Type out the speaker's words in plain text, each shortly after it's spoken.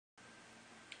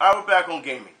Alright, we're back on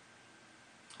gaming.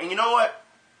 And you know what?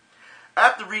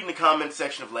 After reading the comment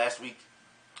section of last week,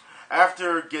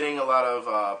 after getting a lot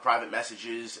of private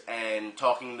messages and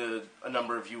talking to a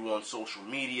number of you on social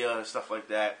media and stuff like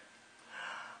that,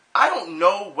 I don't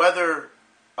know whether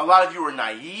a lot of you are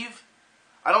naive.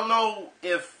 I don't know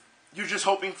if you're just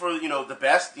hoping for, the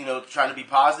best, trying to be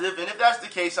positive. And if that's the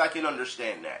case, I can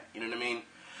understand that. You know what I mean?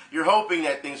 You're hoping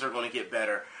that things are going to get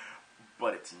better,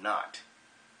 but it's not.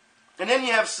 And then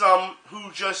you have some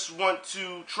who just want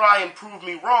to try and prove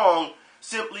me wrong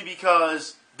simply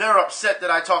because they're upset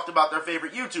that I talked about their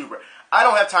favorite YouTuber. I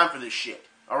don't have time for this shit,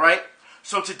 alright?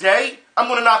 So today, I'm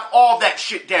going to knock all that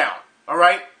shit down,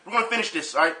 alright? We're going to finish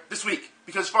this, alright, this week.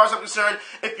 Because as far as I'm concerned,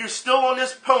 if you're still on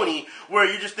this pony where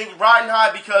you're just thinking riding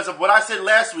high because of what I said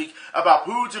last week about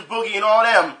Poods and Boogie and all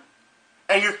them,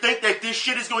 and you think that this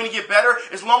shit is going to get better,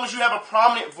 as long as you have a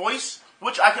prominent voice,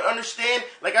 which I can understand,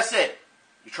 like I said,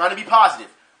 you're trying to be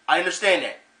positive. I understand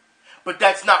that. But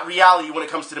that's not reality when it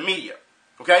comes to the media.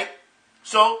 Okay?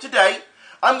 So, today,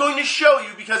 I'm going to show you,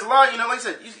 because a lot, like I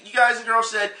said, you guys and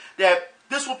girls said that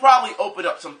this will probably open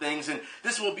up some things, and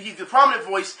this will be the prominent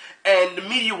voice, and the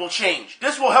media will change.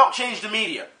 This will help change the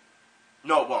media.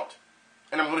 No, it won't.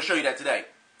 And I'm going to show you that today.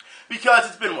 Because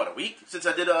it's been, a week since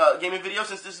I did a gaming video,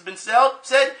 since this has been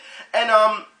said,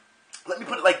 and, let me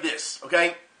put it like this,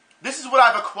 okay? This is what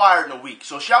I've acquired in a week.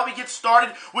 So shall we get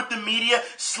started with the media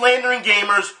slandering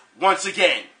gamers once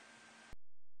again?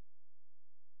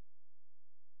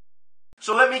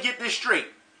 So let me get this straight.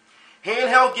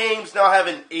 Handheld games now have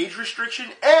an age restriction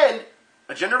and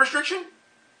a gender restriction?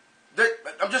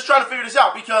 I'm just trying to figure this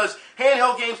out because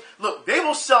handheld games, look, they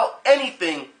will sell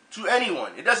anything to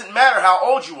anyone. It doesn't matter how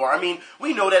old you are. I mean,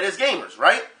 we know that as gamers,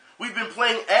 right? We've been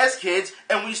playing as kids,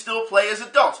 and we still play as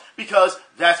adults, because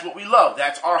that's what we love.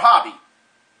 That's our hobby.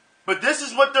 But this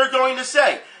is what they're going to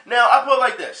say. Now, I put it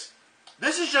like this.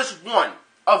 This is just one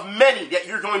of many that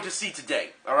you're going to see today,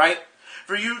 all right?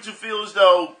 For you to feel as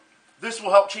though this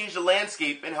will help change the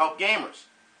landscape and help gamers,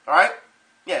 all right?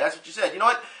 Yeah, that's what you said. You know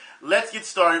what? Let's get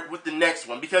started with the next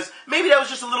one, because maybe that was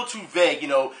just a little too vague,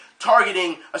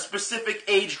 targeting a specific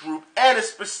age group and a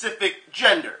specific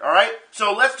gender, all right?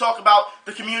 So let's talk about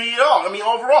the community at all. I mean,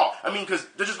 overall. I mean, because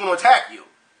they're just going to attack you.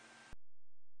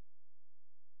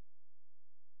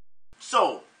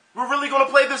 So, we're really going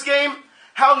to play this game?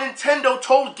 How Nintendo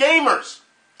told gamers,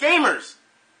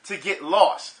 to get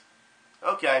lost.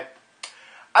 Okay.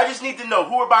 I just need to know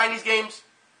who are buying these games.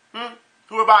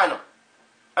 Who are buying them?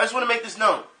 I just want to make this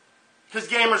known. Because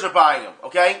gamers are buying them,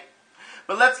 okay?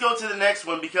 But let's go to the next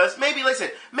one because maybe, like I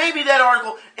said, maybe that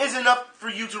article is enough for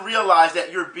you to realize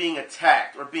that you're being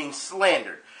attacked or being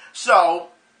slandered. So,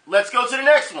 let's go to the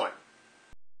next one.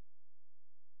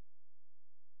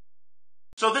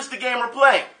 So this is the game we're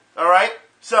playing, alright?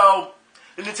 So,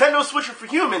 the Nintendo Switch are for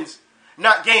humans,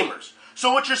 not gamers.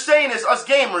 So what you're saying is us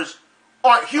gamers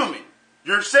aren't human.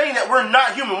 You're saying that we're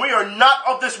not human. We are not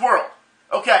of this world.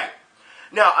 Okay.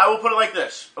 Now, I will put it like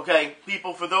this, okay?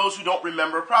 People, for those who don't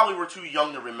remember, probably were too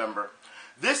young to remember.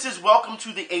 This is welcome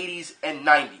to the 80s and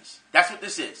 90s. That's what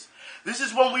this is. This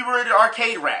is when we were in the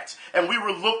arcade rats, and we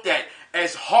were looked at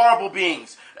as horrible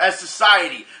beings, as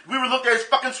society. We were looked at as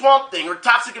fucking Swamp Thing or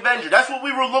Toxic Avenger. That's what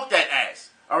we were looked at as,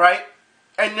 alright?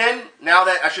 And then, now,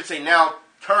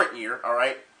 current year,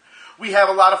 alright, we have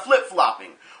a lot of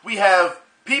flip-flopping. We have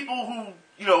people who,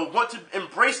 want to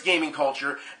embrace gaming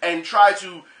culture and try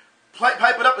to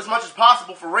pipe it up as much as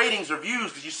possible for ratings or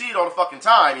views, because you see it all the fucking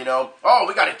time, Oh,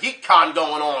 we got a Geek Con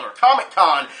going on, or Comic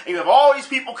Con, and you have all these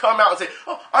people come out and say,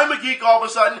 oh, I'm a geek all of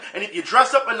a sudden, and if you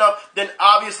dress up enough, then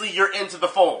obviously you're into the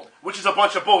fold, which is a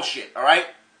bunch of bullshit, alright?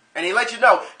 And they let you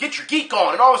know, get your geek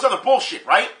on, and all this other bullshit,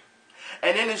 right?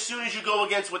 And then as soon as you go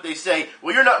against what they say,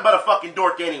 well, you're nothing but a fucking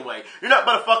dork anyway. You're nothing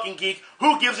but a fucking geek.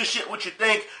 Who gives a shit what you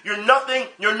think? You're nothing.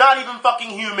 You're not even fucking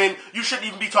human. You shouldn't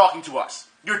even be talking to us.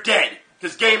 You're dead.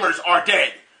 Because gamers are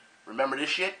dead. Remember this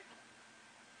shit?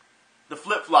 The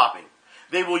flip-flopping.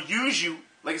 They will use you,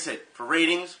 like I said, for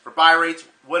ratings, for buy rates,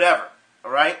 whatever.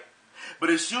 Alright? But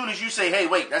as soon as you say, hey,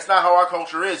 wait, that's not how our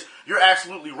culture is, you're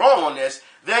absolutely wrong on this,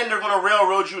 then they're going to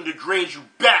railroad you and degrade you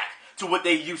back to what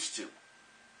they used to.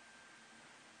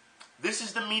 This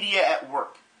is the media at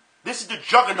work. This is the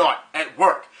juggernaut at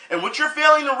work. And what you're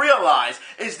failing to realize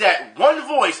is that one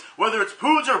voice, whether it's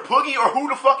Poods or Poogie or who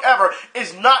the fuck ever,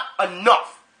 is not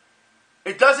enough.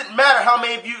 It doesn't matter how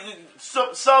many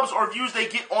subs or views they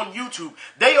get on YouTube.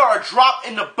 They are a drop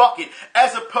in the bucket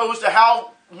as opposed to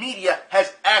how media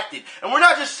has acted. And we're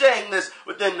not just saying this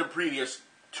within the previous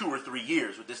 2 or 3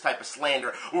 years with this type of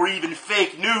slander or even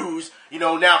fake news. You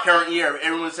know, now current year,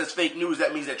 everyone says fake news.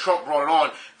 That means that Trump brought it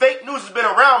on. Fake news has been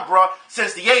around, bruh,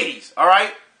 since the 80s, all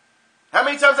right? How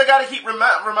many times I gotta keep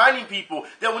reminding people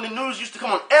that when the news used to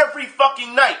come on every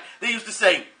fucking night, they used to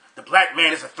say, the black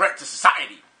man is a threat to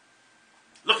society.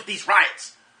 Look at these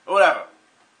riots, or whatever.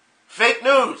 Fake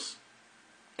news.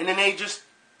 And then they just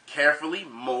carefully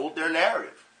mold their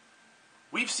narrative.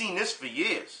 We've seen this for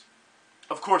years.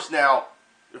 Of course, now,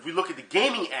 if we look at the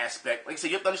gaming aspect, like I said,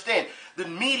 you have to understand, the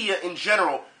media in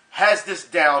general has this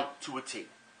down to a T.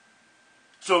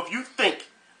 So if you think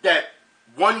that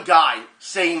one guy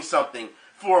saying something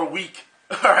for a week,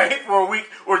 alright, for a week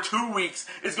or 2 weeks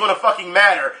is going to fucking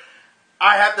matter,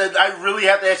 I really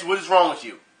have to ask you, what is wrong with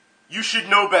you? You should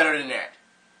know better than that.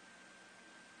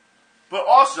 But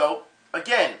also,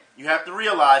 again, you have to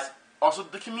realize, also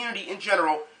the community in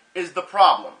general is the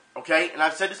problem, okay? And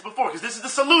I've said this before, because this is the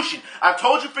solution. I've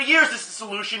told you for years this is the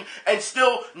solution, and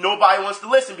still nobody wants to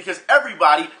listen, because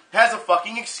everybody has a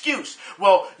fucking excuse.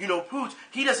 Well, you know, Poots,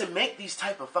 he doesn't make these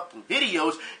type of fucking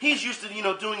videos. He's used to, you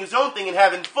know, doing his own thing and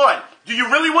having fun. Do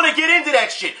you really want to get into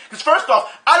that shit? Because first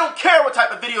off, I don't care what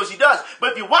type of videos he does,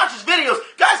 but if you watch his videos,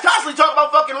 guys constantly talk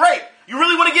about fucking rape. You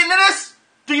really want to get into this?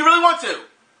 Do you really want to?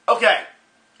 Okay.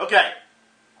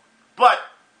 But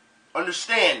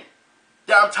understand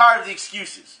that I'm tired of the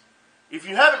excuses. If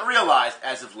you haven't realized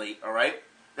as of late, alright,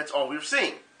 that's all we're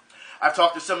seeing. I've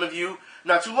talked to some of you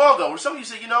not too long ago, where some of you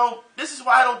said, you know, this is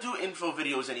why I don't do info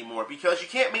videos anymore, because you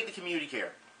can't make the community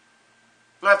care.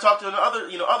 And I've talked to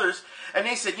others, and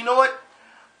they said, you know what,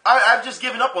 I've just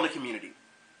given up on the community,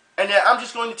 and that I'm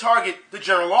just going to target the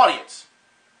general audience.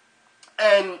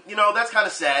 And, you know, that's kind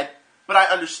of sad, but I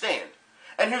understand.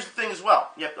 And here's the thing as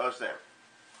well, you have to understand.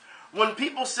 When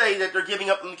people say that they're giving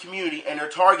up on the community and they're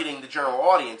targeting the general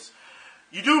audience,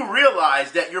 you do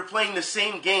realize that you're playing the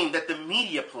same game that the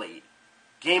media played.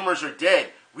 Gamers are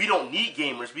dead. We don't need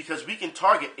gamers because we can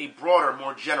target a broader,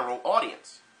 more general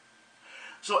audience.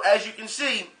 So as you can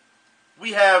see,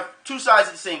 we have two sides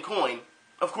of the same coin.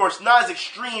 Of course, not as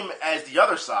extreme as the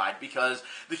other side, because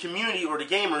the community or the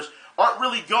gamers aren't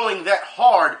really going that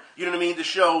hard, you know what I mean, to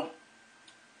show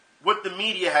what the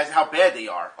media has, how bad they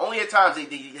are. Only at times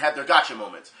they have their gotcha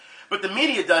moments. But the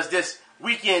media does this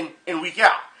week in and week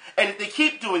out. And if they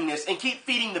keep doing this and keep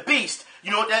feeding the beast,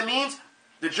 you know what that means?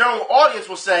 The general audience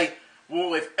will say,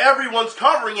 well, if everyone's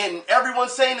covering it and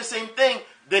everyone's saying the same thing,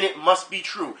 then it must be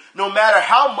true. No matter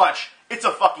how much it's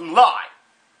a fucking lie.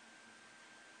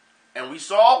 And we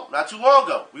saw, not too long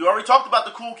ago, we already talked about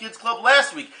the Cool Kids Club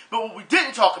last week. But what we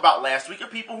didn't talk about last week are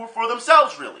people who are for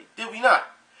themselves, really. Did we not?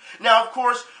 Now, of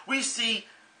course, we see,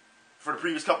 for the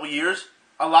previous couple of years,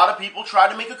 a lot of people try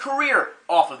to make a career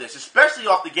off of this, especially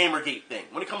off the Gamergate thing.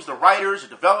 When it comes to writers or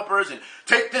developers and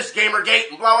take this Gamergate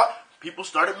and blah, blah, people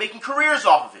started making careers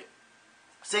off of it.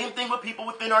 Same thing with people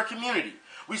within our community.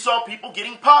 We saw people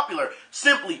getting popular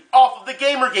simply off of the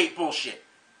Gamergate bullshit.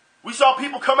 We saw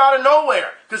people come out of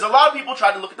nowhere, because a lot of people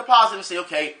tried to look at the positive and say,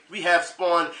 okay, we have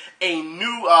spawned a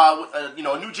new, a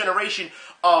new generation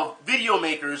of video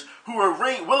makers who are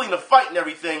willing to fight and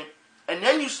everything. And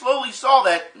then you slowly saw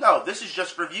that, no, this is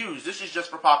just for views. This is just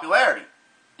for popularity.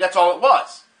 That's all it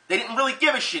was. They didn't really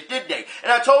give a shit, did they?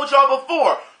 And I told y'all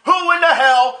before, who in the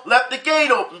hell left the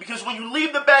gate open? Because when you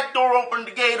leave the back door open,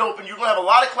 the gate open, you're going to have a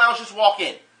lot of clowns just walk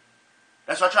in.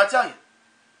 That's what I tried to tell you.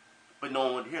 But no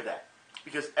one would hear that.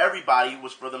 Because everybody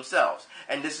was for themselves.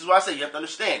 And this is what I say, you have to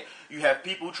understand. You have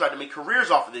people who tried to make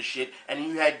careers off of this shit, and then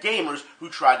you had gamers who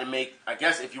tried to make, I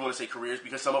guess if you want to say careers,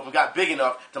 because some of them got big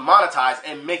enough to monetize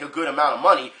and make a good amount of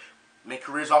money, make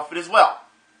careers off of it as well.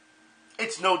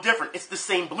 It's no different. It's the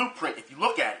same blueprint if you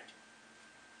look at it.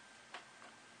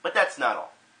 But that's not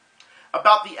all.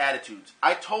 About the attitudes,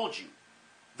 I told you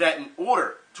that in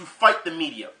order to fight the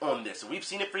media on this, and we've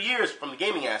seen it for years from the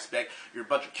gaming aspect, you're a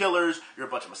bunch of killers, you're a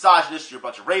bunch of misogynists, you're a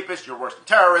bunch of rapists, you're worse than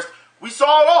terrorists. We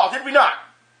saw it all, did we not?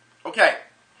 Okay.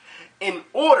 In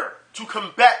order to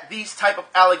combat these type of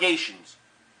allegations,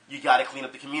 you got to clean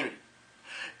up the community.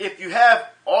 If you have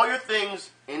all your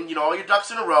things and all your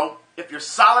ducks in a row, if you're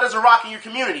solid as a rock in your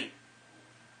community,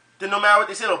 then no matter what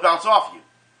they say, it'll bounce off you.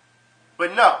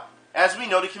 But no, as we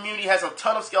know, the community has a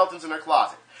ton of skeletons in their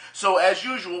closet. So as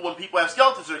usual, when people have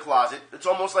skeletons in their closet, it's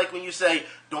almost like when you say,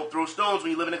 don't throw stones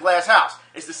when you live in a glass house.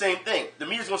 It's the same thing. The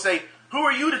media's going to say, who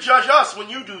are you to judge us when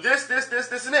you do this, this, this,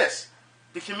 this, and this?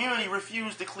 The community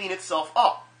refused to clean itself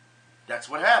up. That's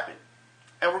what happened.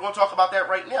 And we're going to talk about that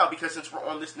right now, because since we're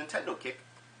on this Nintendo kick,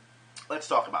 let's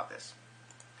talk about this.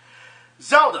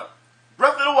 Zelda,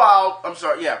 Breath of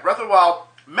the Wild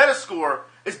Metascore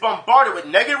is bombarded with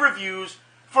negative reviews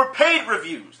for paid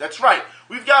reviews. That's right.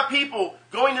 We've got people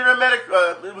going to their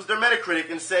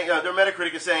Metacritic and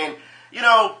saying, you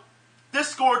know, this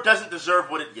score doesn't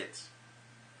deserve what it gets.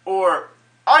 Or,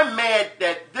 I'm mad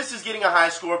that this is getting a high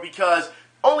score because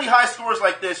only high scores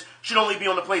like this should only be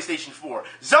on the PlayStation 4.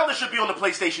 Zelda should be on the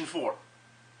PlayStation 4.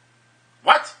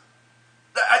 What?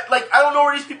 I don't know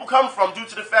where these people come from due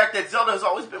to the fact that Zelda has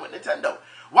always been with Nintendo.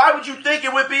 Why would you think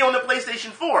it would be on the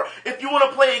PlayStation 4? If you want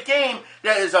to play a game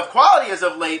that is of quality as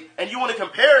of late and you want to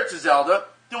compare it to Zelda,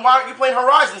 then why aren't you playing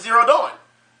Horizon Zero Dawn?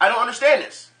 I don't understand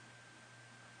this.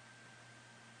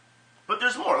 But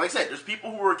there's more. Like I said, there's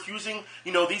people who are accusing,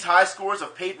 you know, these high scores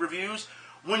of paid reviews.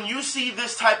 When you see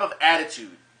this type of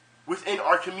attitude within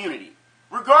our community,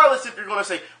 regardless if you're going to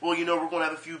say, well, you know, we're going to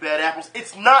have a few bad apples.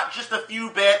 It's not just a few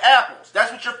bad apples.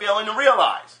 That's what you're failing to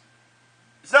realize.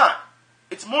 It's not.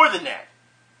 It's more than that.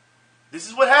 This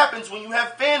is what happens when you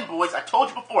have fanboys. I told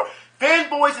you before,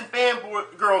 fanboys and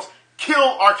fangirls kill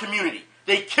our community.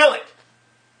 They kill it.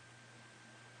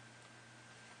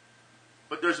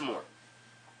 But there's more.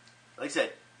 Like I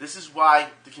said, this is why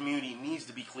the community needs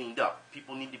to be cleaned up.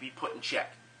 People need to be put in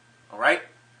check. Alright?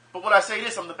 But when I say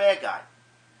this, I'm the bad guy.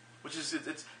 Which is,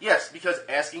 yes, because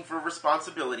asking for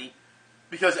responsibility,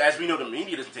 because as we know, the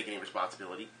media doesn't take any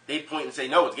responsibility. They point and say,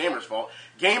 no, it's gamers' fault.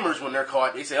 Gamers, when they're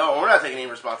caught, they say, oh, we're not taking any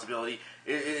responsibility.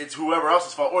 It's whoever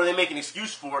else's fault. Or they make an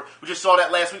excuse for it. We just saw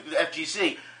that last week with the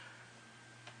FGC.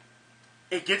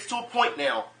 It gets to a point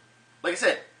now, like I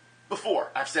said, before.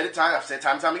 I've said time and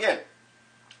time again.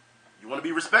 You want to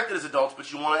be respected as adults,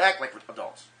 but you want to act like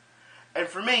adults. And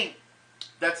for me,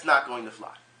 that's not going to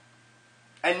fly.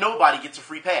 And nobody gets a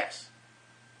free pass.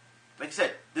 Like I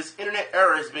said, this internet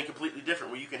era has been completely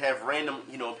different, where you can have random,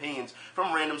 opinions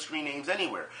from random screen names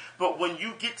anywhere. But when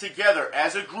you get together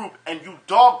as a group and you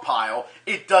dogpile,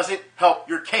 it doesn't help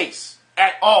your case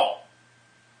at all.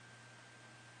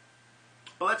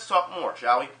 But let's talk more,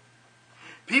 shall we?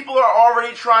 People are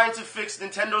already trying to fix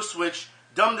Nintendo Switch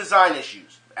dumb design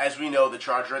issues. As we know, the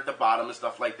charger at the bottom and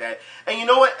stuff like that. And you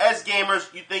know what? As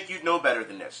gamers, you think you'd know better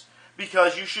than this.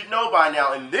 Because you should know by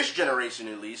now, in this generation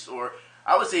at least, or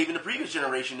I would say even the previous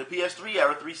generation, the PS3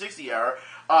 era, 360 era,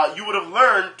 you would have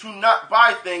learned to not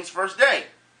buy things first day.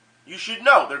 You should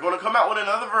know. They're going to come out with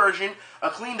another version, a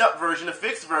cleaned up version, a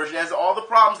fixed version, as all the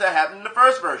problems that happened in the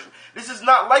first version. This is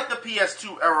not like the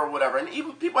PS2 era or whatever. And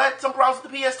even people had some problems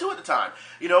with the PS2 at the time.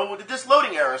 With the disc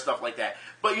loading era and stuff like that.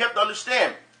 But you have to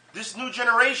understand, this new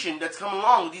generation that's coming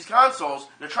along with these consoles,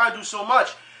 they're trying to do so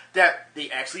much that they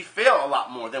actually fail a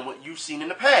lot more than what you've seen in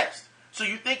the past. So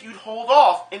you think you'd hold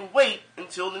off and wait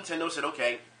until Nintendo said,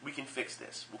 okay, we can fix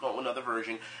this. We'll go with another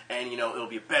version, and, it'll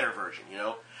be a better version,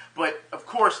 But, of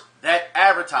course, that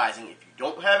advertising, if you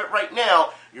don't have it right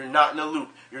now, you're not in the loop.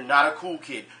 You're not a cool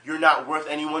kid. You're not worth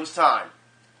anyone's time.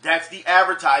 That's the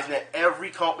advertising that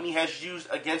every company has used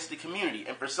against the community.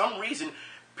 And for some reason,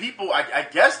 people, I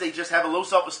guess they just have a low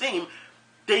self-esteem,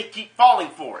 they keep falling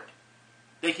for it.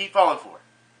 They keep falling for it.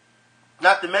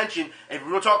 Not to mention, if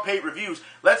we're going to talk paid reviews,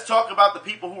 let's talk about the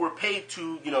people who were paid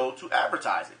to, to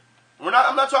advertise it.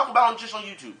 I'm not talking about just on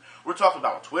YouTube. We're talking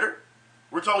about on Twitter.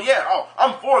 We're talking,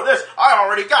 I'm for this. I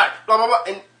already got it. Blah, blah, blah.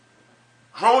 And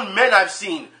grown men I've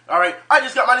seen, all right, I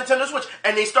just got my Nintendo Switch,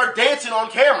 and they start dancing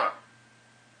on camera.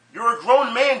 You're a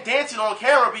grown man dancing on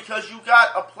camera because you got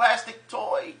a plastic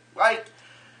toy. Like,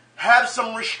 have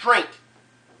some restraint.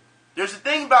 There's a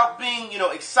thing about being,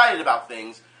 excited about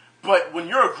things, but when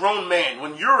you're a grown man,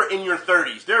 when you're in your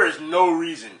 30s, there is no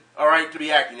reason, all right, to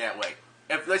be acting that way.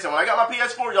 And listen, when I got my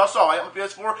PS4, y'all saw I got my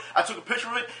PS4, I took a picture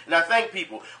of it, and I thanked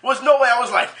people. Was no way I was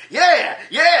like, yeah.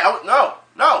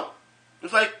 No. It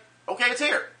was like, okay, it's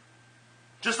here.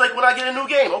 Just like when I get a new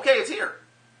game, okay, it's here.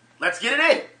 Let's get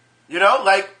it in.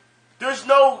 There's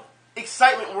no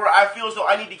excitement where I feel as though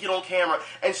I need to get on camera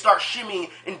and start shimmying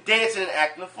and dancing and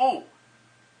acting a fool.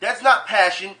 That's not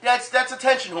passion. That's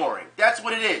attention whoring. That's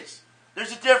what it is.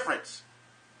 There's a difference.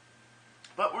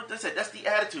 But like I said, that's the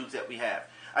attitudes that we have.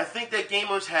 I think that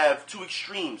gamers have two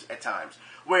extremes at times,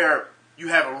 where you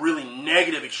have a really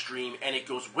negative extreme and it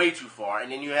goes way too far,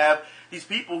 and then you have these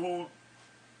people who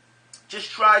just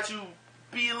try to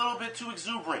be a little bit too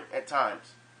exuberant at times.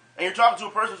 And you're talking to a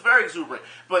person who's very exuberant,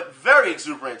 but very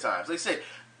exuberant at times. Like I said,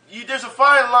 there's a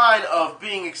fine line of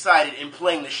being excited and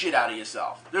playing the shit out of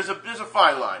yourself. There's a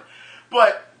fine line.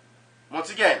 But, once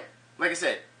again, like I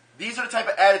said, these are the type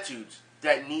of attitudes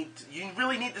that you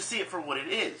really need to see it for what it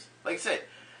is. Like I said,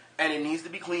 and it needs to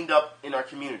be cleaned up in our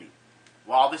community.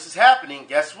 While this is happening,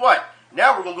 guess what?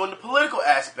 Now we're going to go into the political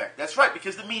aspect. That's right,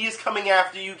 because the media is coming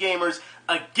after you gamers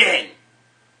again.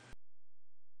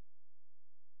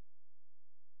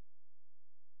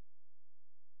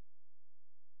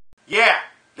 Yeah,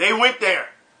 they went there.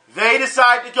 They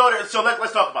decided to go there. So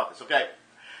let's talk about this, okay?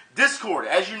 Discord.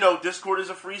 As you know, Discord is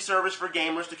a free service for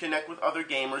gamers to connect with other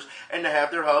gamers and to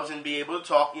have their hubs and be able to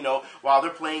talk, while they're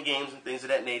playing games and things of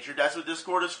that nature. That's what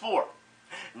Discord is for.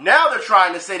 Now they're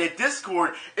trying to say that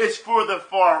Discord is for the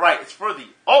far right. It's for the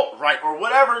alt-right or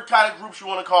whatever kind of groups you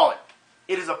want to call it.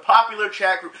 It is a popular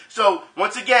chat group. So,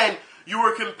 once again, you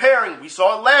were comparing. We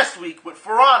saw it last week with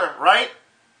For Honor, right?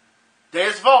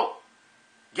 Deus Vote.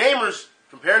 Gamers,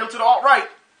 comparing them to the alt-right.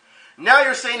 Now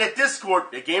you're saying that Discord,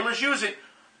 that gamers use it,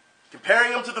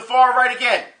 comparing them to the far right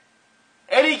again.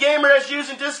 Any gamer that's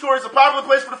using Discord is a popular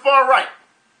place for the far right.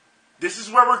 This is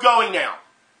where we're going now.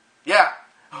 Yeah.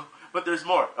 But there's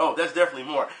more. Oh, there's definitely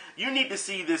more. You need to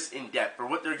see this in depth for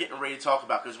what they're getting ready to talk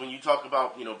about. Because when you talk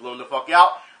about, blowing the fuck out,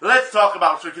 let's talk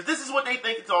about it. Because this is what they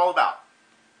think it's all about.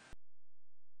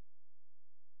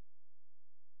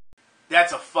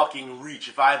 That's a fucking reach.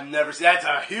 If I've never seen, that's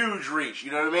a huge reach.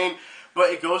 You know what I mean?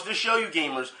 But it goes to show you,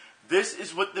 gamers, this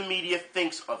is what the media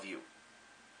thinks of you.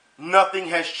 Nothing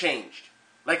has changed.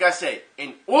 Like I said,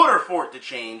 in order for it to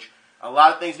change, a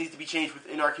lot of things need to be changed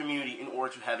within our community in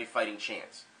order to have a fighting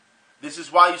chance. This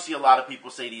is why you see a lot of people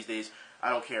say these days, I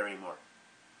don't care anymore.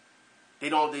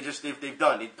 They've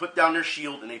done. They put down their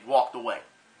shield and they've walked away.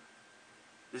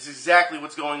 This is exactly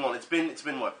what's going on. It's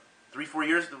been what, 4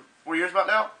 years about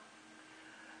now?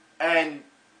 And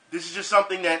this is just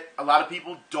something that a lot of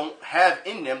people don't have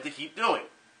in them to keep doing.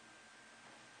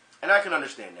 And I can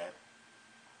understand that.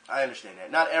 I understand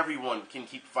that. Not everyone can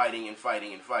keep fighting and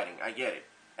fighting and fighting. I get it.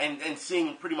 And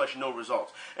seeing pretty much no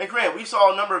results. And granted, we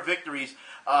saw a number of victories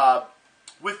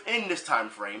within this time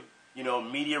frame.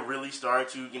 Media really started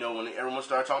to, when everyone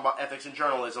started talking about ethics and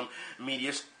journalism,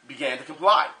 media began to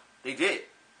comply. They did.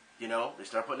 They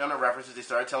started putting down the references. They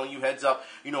started telling you heads up,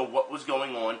 what was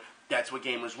going on. That's what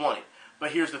gamers wanted.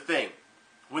 But here's the thing.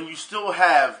 When you still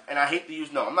have, and I hate to use,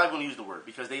 I'm not going to use the word,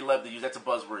 because they love to use, that's a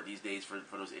buzzword these days for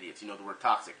those idiots, the word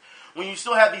toxic. When you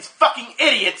still have these fucking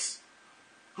idiots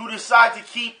who decide to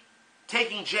keep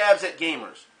taking jabs at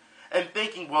gamers and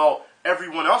thinking, well,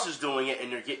 everyone else is doing it and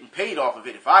they're getting paid off of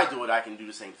it. If I do it, I can do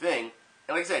the same thing.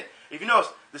 And like I said, if you notice,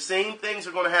 the same things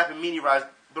are going to happen media-wise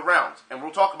the rounds. And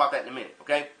we'll talk about that in a minute,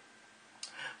 okay?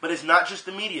 But it's not just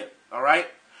the media, all right?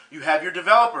 You have your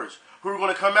developers who are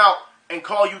going to come out and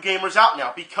call you gamers out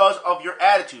now because of your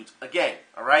attitudes, again,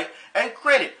 all right? And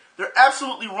granted, they're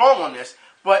absolutely wrong on this,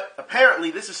 but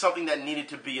apparently this is something that needed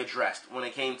to be addressed when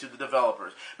it came to the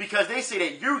developers. Because they say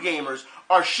that you gamers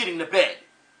are shitting the bed.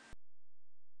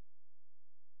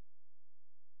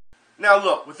 Now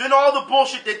look, within all the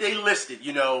bullshit that they listed,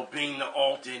 being the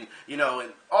alt and, and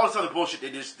all this other bullshit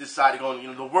they just decided to go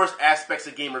on, the worst aspects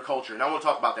of gamer culture. And I want to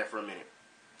talk about that for a minute.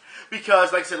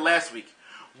 Because, like I said last week,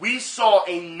 we saw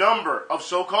a number of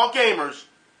so-called gamers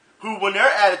who, when their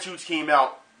attitudes came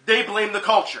out, they blamed the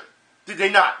culture. Did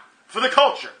they not? For the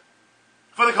culture.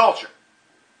 For the culture.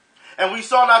 And we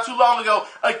saw not too long ago,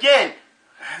 again,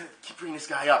 I keep bringing this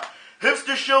guy up.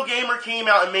 Hipster Shill Gamer came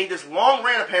out and made this long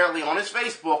rant, apparently, on his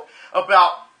Facebook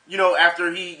about,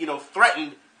 after he,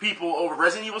 threatened people over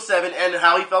Resident Evil 7 and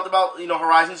how he felt about,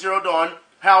 Horizon Zero Dawn,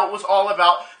 how it was all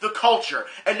about the culture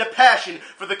and the passion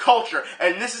for the culture.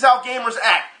 And this is how gamers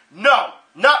act. No,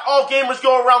 not all gamers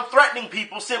go around threatening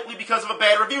people simply because of a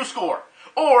bad review score.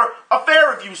 Or a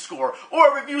fair review score,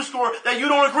 or a review score that you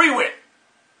don't agree with.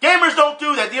 Gamers don't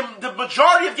do that. The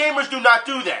majority of gamers do not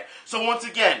do that. So once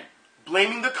again,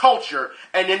 blaming the culture,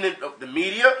 and then the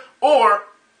media or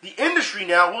the industry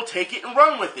now will take it and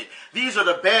run with it. These are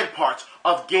the bad parts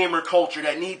of gamer culture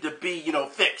that need to be,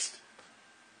 fixed.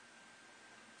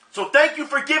 So thank you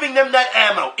for giving them that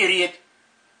ammo, idiot.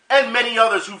 And many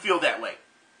others who feel that way.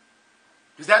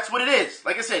 Because that's what it is.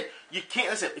 Like I said,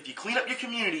 if you clean up your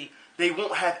community, they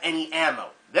won't have any ammo.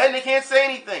 Then they can't say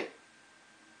anything.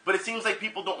 But it seems like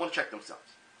people don't want to check themselves.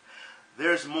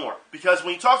 There's more. Because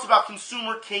when he talks about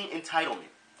consumer king entitlement,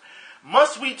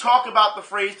 must we talk about the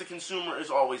phrase, the consumer is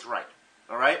always right?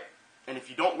 Alright? And if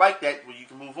you don't like that, well, you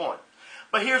can move on.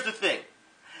 But here's the thing.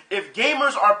 If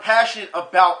gamers are passionate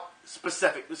about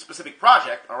the specific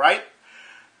project, alright,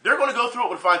 they're going to go through it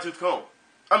with a fine-tooth comb.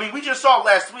 I mean, we just saw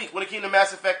last week when it came to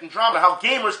Mass Effect Andromeda how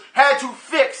gamers had to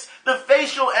fix the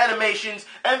facial animations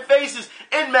and faces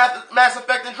in Mass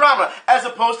Effect Andromeda as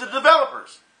opposed to the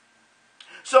developers.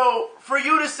 So, for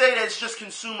you to say that it's just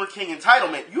consumer king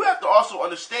entitlement, you have to also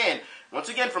understand, once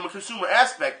again, from a consumer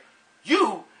aspect,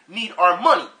 you need our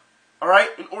money, alright,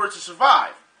 in order to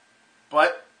survive.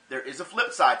 But there is a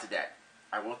flip side to that.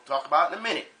 I will talk about it in a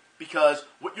minute. Because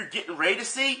what you're getting ready to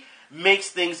see makes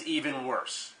things even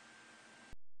worse.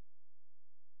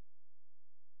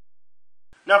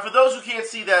 Now, for those who can't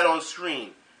see that on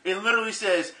screen, it literally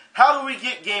says, how do we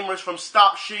get gamers from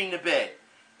stop shitting the bed?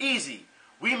 Easy.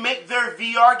 We make their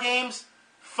VR games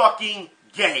fucking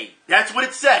gay. That's what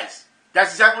it says.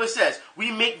 That's exactly what it says.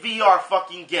 We make VR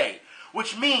fucking gay.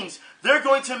 Which means they're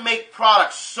going to make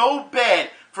products so bad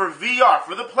for VR,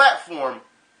 for the platform,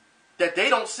 that they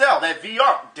don't sell. That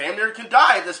VR damn near can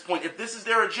die at this point if this is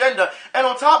their agenda. And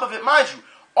on top of it, mind you,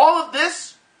 all of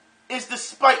this is to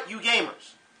spite you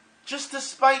gamers. Just to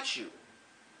spite you.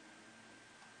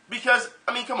 Because,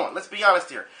 I mean, come on, let's be honest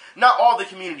here. Not all the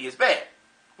community is bad.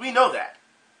 We know that.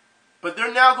 But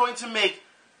they're now going to make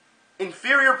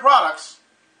inferior products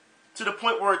to the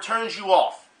point where it turns you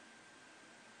off.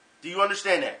 Do you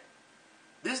understand that?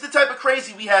 This is the type of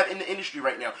crazy we have in the industry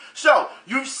right now. So,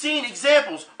 you've seen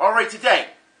examples already today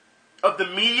of the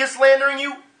media slandering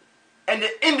you and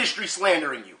the industry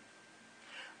slandering you.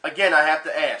 Again, I have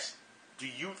to ask, do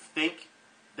you think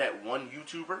that one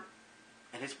YouTuber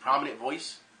and his prominent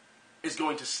voice is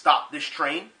going to stop this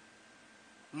train?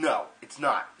 No, it's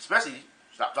not. Especially,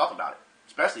 stop talking about it.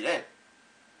 Especially then.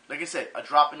 Like I said, a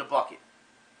drop in the bucket.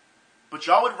 But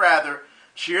y'all would rather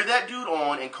cheer that dude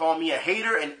on and call me a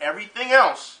hater and everything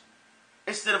else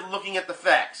instead of looking at the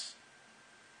facts.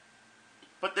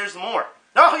 But there's more.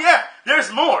 Oh yeah,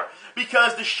 there's more.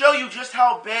 Because to show you just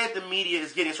how bad the media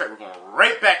is getting, that's right, we're going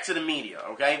right back to the media,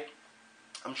 okay?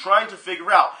 I'm trying to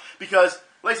figure out, because,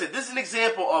 like I said, this is an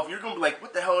example of, you're going to be like,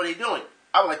 what the hell are they doing?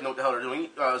 I would like to know what the hell they're doing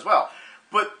as well.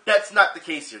 But that's not the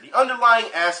case here. The underlying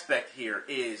aspect here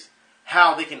is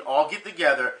how they can all get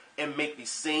together and make the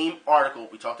same article.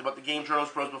 We talked about the Game Journals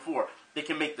Pros before. They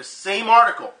can make the same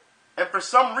article, and for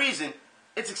some reason,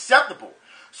 it's acceptable.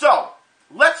 So,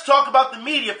 let's talk about the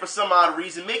media for some odd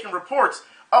reason making reports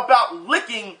about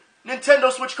licking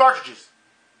Nintendo Switch cartridges.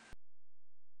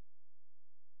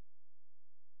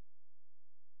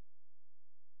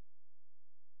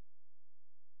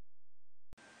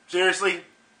 Seriously?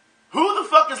 Who the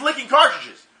fuck is licking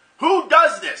cartridges? Who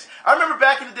does this? I remember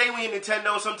back in the day when you had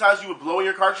Nintendo, sometimes you would blow in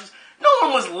your cartridges. No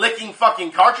one was licking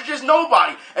fucking cartridges.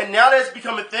 Nobody. And now that it's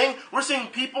become a thing, we're seeing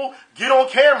people get on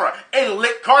camera and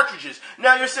lick cartridges.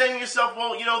 Now you're saying to yourself,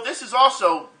 well, you know, this has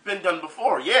also been done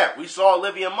before. Yeah, we saw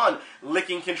Olivia Munn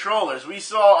licking controllers. We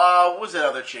saw, what was that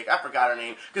other chick? I forgot her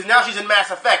name. Because now she's in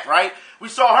Mass Effect, right? We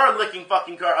saw her licking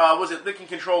fucking, licking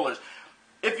controllers.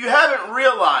 If you haven't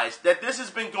realized that this has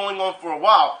been going on for a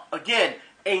while, again,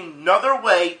 another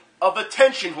way of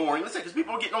attention whoring. Listen, because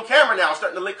people are getting on camera now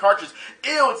starting to lick cartridges.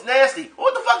 Ew, it's nasty.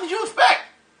 What the fuck did you expect?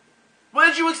 What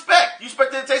did you expect? You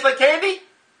expected it to taste like candy?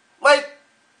 Like,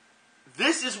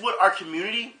 this is what our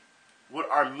community, what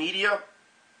our media,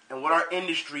 and what our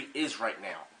industry is right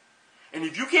now. And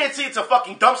if you can't see it's a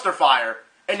fucking dumpster fire,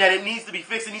 and that it needs to be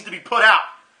fixed, it needs to be put out,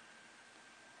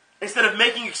 instead of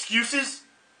making excuses,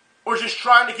 or just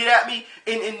trying to get at me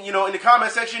in the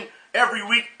comment section every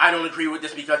week, I don't agree with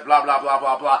this because blah, blah, blah,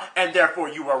 blah, blah, and therefore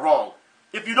you are wrong.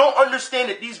 If you don't understand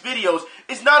that these videos,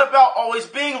 it's not about always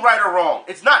being right or wrong.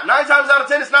 It's not. 9 times out of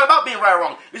 10, it's not about being right or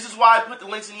wrong. This is why I put the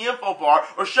links in the info bar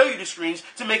or show you the screens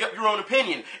to make up your own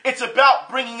opinion. It's about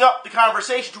bringing up the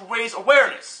conversation to raise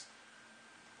awareness.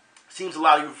 Seems a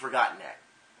lot of you have forgotten that.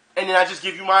 And then I just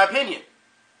give you my opinion.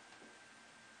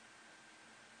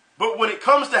 But when it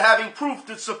comes to having proof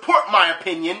to support my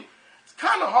opinion, it's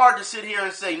kind of hard to sit here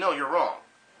and say, no, you're wrong.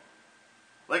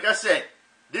 Like I said,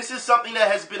 this is something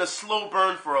that has been a slow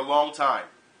burn for a long time.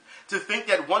 To think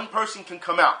that one person can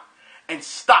come out and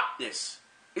stop this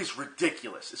is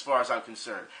ridiculous as far as I'm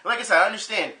concerned. And like I said, I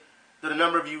understand that a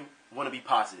number of you want to be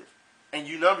positive. And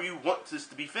a number of you want this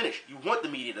to be finished. You want the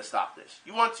media to stop this.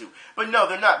 You want to. But no,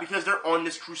 they're not, because they're on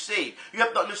this crusade. You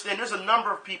have to understand there's a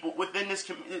number of people within this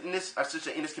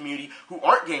community who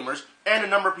aren't gamers, and a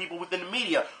number of people within the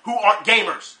media who aren't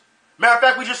gamers. Matter of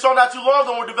fact, we just saw not too long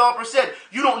ago where developers said,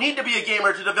 you don't need to be a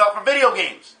gamer to develop for video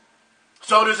games.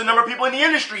 So there's a number of people in the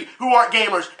industry who aren't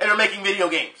gamers and are making video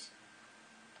games.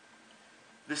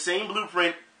 The same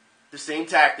blueprint, the same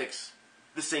tactics,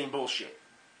 the same bullshit.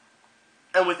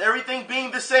 And with everything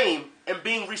being the same and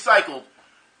being recycled,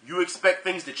 you expect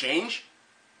things to change?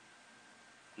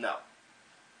 No.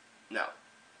 No.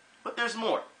 But there's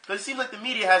more. Because it seems like the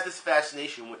media has this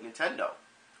fascination with Nintendo,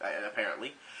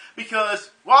 apparently.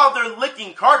 Because while they're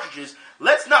licking cartridges,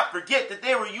 let's not forget that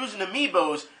they were using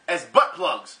amiibos as butt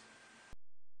plugs.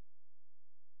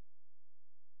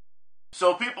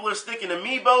 So people are sticking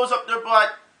amiibos up their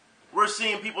butt. We're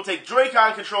seeing people take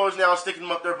Joy-Con controllers now and sticking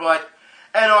them up their butt.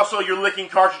 And also, you're licking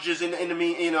cartridges in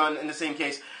the same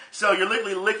case. So you're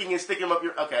literally licking and sticking them up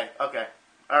your. Okay.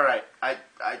 All right.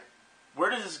 Where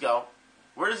does this go?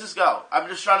 Where does this go? I'm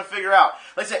just trying to figure out.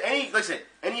 Like I said,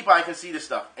 anybody can see this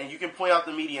stuff, and you can point out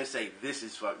the media and say, this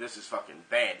is fucking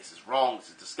bad, this is wrong, this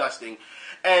is disgusting.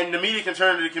 And the media can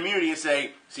turn to the community and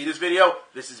say, see this video?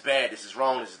 This is bad, this is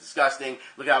wrong, this is disgusting,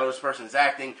 look at how this person is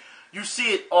acting. You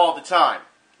see it all the time.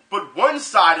 But one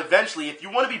side, eventually, if you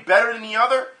want to be better than the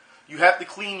other, you have to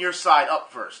clean your side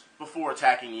up first before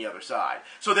attacking the other side.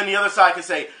 So then the other side can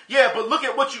say, yeah, but look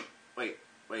at what you... Wait,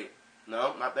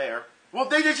 no, not there. Well,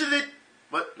 they did...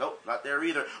 But, nope, not there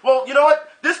either. Well, you know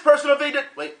what? This person over there did...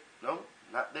 Wait, no,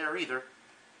 not there either.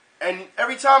 And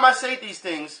every time I say these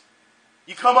things,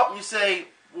 you come up and you say,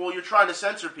 well, you're trying to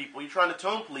censor people, you're trying to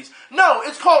tone police. No,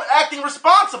 it's called acting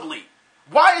responsibly.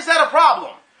 Why is that a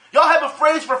problem? Y'all have a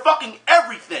phrase for fucking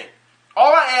everything.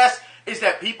 All I ask is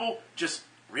that people just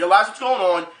realize what's going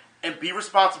on and be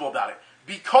responsible about it.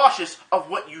 Be cautious of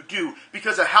what you do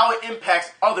because of how it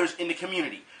impacts others in the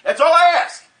community. That's all I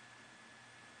ask.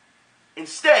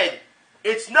 Instead,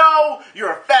 it's no,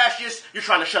 you're a fascist, you're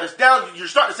trying to shut us down, you're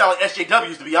starting to sound like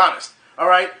SJWs, to be honest,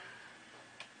 alright?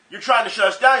 You're trying to shut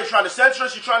us down, you're trying to censor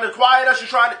us, you're trying to quiet us, you're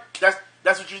trying to...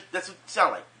 That's what you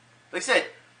sound like. Like I said,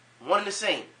 one and the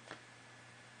same.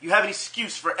 You have an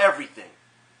excuse for everything.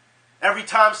 Every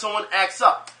time someone acts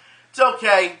up, it's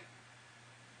okay.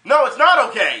 No, it's not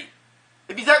okay.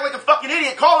 If he's acting like a fucking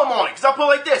idiot, call him on it, because I'll put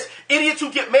it like this. Idiots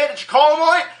who get mad that you call them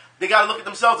on it, they gotta look at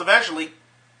themselves eventually.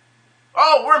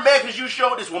 Oh, we're mad because you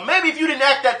showed this. Well, maybe if you didn't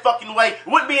act that fucking way, it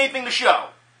wouldn't be anything to show.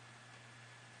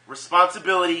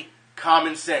 Responsibility,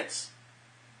 common sense.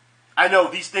 I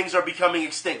know these things are becoming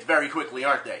extinct very quickly,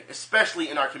 aren't they? Especially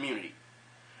in our community.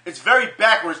 It's very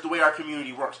backwards the way our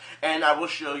community works. And I will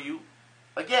show you,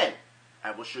 again,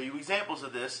 I will show you examples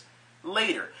of this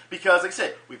later. Because, like I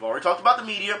said, we've already talked about the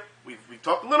media, we've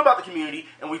talked a little about the community,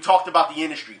 and we talked about the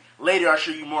industry. Later, I'll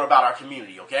show you more about our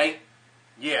community, okay?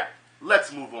 Yeah,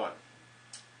 let's move on.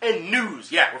 And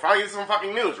news. Yeah, we're finally getting some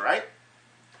fucking news, right?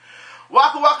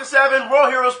 Waku 7, World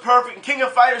Heroes Perfect, and King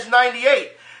of Fighters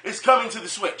 98 is coming to the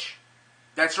Switch.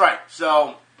 That's right.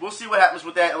 So, we'll see what happens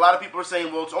with that. A lot of people are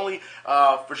saying, well, it's only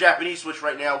for Japanese Switch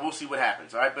right now. We'll see what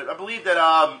happens, alright? But I believe that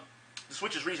the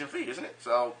Switch is region-free, isn't it?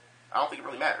 So, I don't think it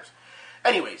really matters.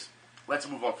 Anyways, let's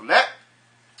move on from that.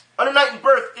 Under Night and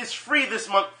Birth is free this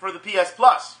month for the PS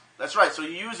Plus. That's right, so you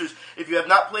users, if you have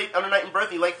not played Under Night and Birth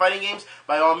and you like fighting games,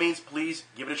 by all means, please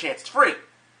give it a chance. It's free.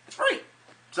 It's free.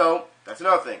 So, that's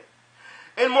another thing.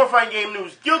 In more fighting game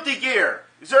news, Guilty Gear,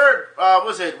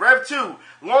 Rev 2,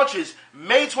 launches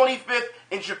May 25th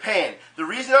in Japan. The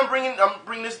reason I'm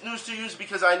bringing this news to you is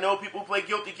because I know people who play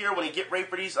Guilty Gear, when they get ready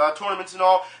for these tournaments and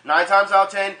all, 9 times out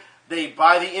of 10, they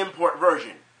buy the import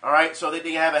version. Alright, so that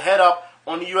they have a head up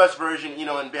on the US version, you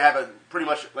know, and they have a pretty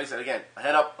much, like I said again, a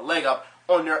head up, a leg up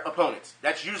on their opponents.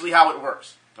 That's usually how it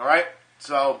works. Alright?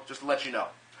 So, just to let you know.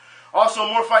 Also,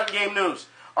 more fighting game news.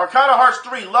 Arcana Heart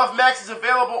 3 Love Max is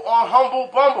available on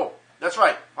Humble Bundle. That's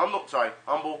right. Humble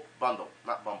Bundle.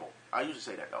 Not Bumble. I usually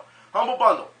say that, though. Humble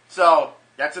Bundle. So,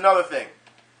 that's another thing.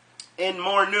 In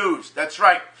more news. That's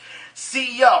right.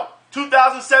 CEO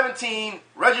 2017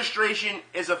 registration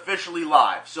is officially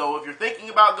live. So if you're thinking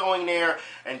about going there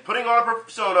and putting on a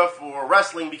persona for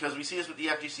wrestling, because we see this with the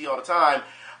FGC all the time,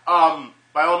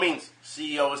 by all means,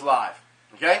 CEO is live.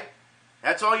 Okay?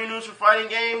 That's all your news for fighting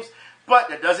games, but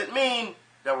that doesn't mean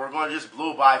that we're going to just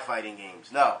blow by fighting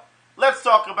games. No. Let's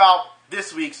talk about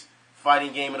this week's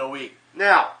fighting game of the week.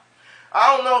 Now,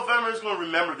 I don't know if everyone's going to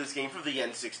remember this game for the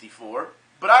N64,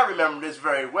 but I remember this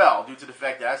very well due to the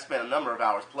fact that I spent a number of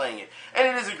hours playing it. And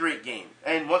it is a great game.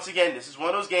 And once again, this is one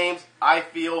of those games I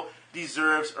feel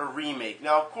deserves a remake.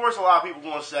 Now, of course, a lot of people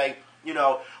want to say, you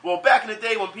know, well, back in the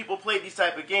day when people played these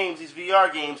type of games, these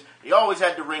VR games, they always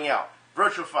had to ring out.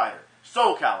 Virtua Fighter,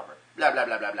 Soul Calibur, blah, blah,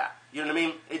 blah, blah, blah. You know what I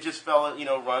mean? It just fell, you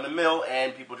know, run the mill,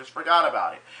 and people just forgot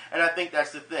about it. And I think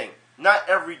that's the thing. Not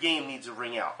every game needs a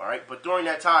ring out, all right? But during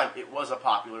that time, it was a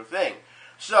popular thing.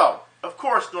 So, of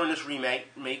course, during this remake,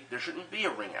 there shouldn't be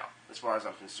a ring out, as far as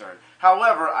I'm concerned.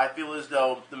 However, I feel as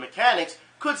though the mechanics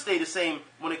could stay the same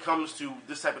when it comes to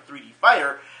this type of 3D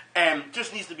fighter, and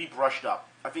just needs to be brushed up.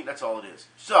 I think that's all it is.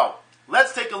 So,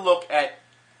 let's take a look at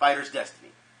Fighter's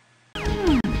Destiny.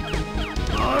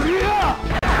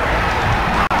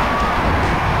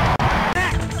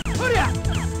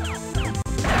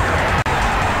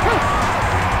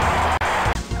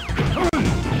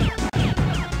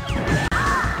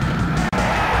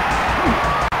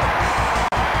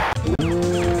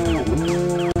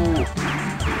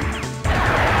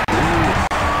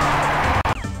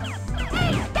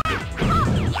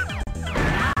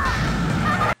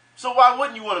 So why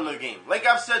wouldn't you want another game? Like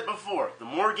I've said before, the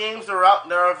more games that are out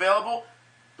and that are available,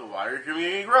 the wider your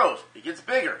community grows. It gets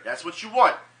bigger. That's what you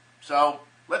want. So,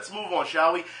 let's move on,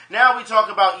 shall we? Now we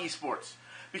talk about esports.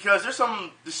 Because there's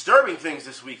some disturbing things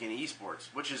this week in esports,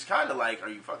 which is kind of like, are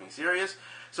you fucking serious?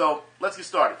 So, let's get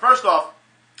started. First off,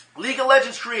 League of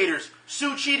Legends creators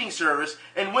sue cheating service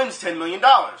and wins $10 million.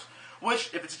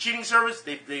 Which, if it's a cheating service,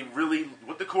 they really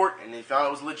went to court and they found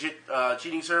it was a legit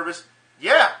cheating service.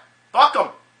 Yeah, fuck them.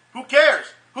 Who cares?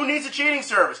 Who needs a cheating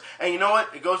service? And you know what?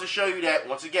 It goes to show you that,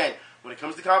 once again, when it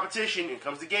comes to competition, when it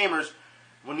comes to gamers,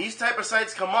 when these type of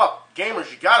sites come up,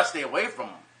 gamers, you gotta stay away from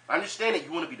them. I understand that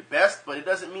you want to be the best, but it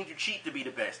doesn't mean you cheat to be the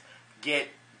best. Get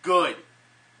good.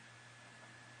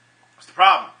 That's the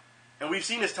problem. And we've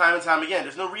seen this time and time again.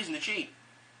 There's no reason to cheat,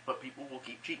 but people will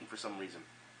keep cheating for some reason.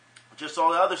 Just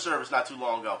saw the other service not too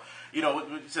long ago. You know, what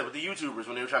you said with the YouTubers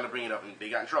when they were trying to bring it up and they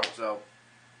got in trouble. So,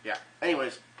 yeah.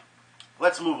 Anyways,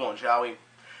 let's move on, shall we?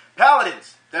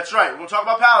 Paladins. That's right. We're going to talk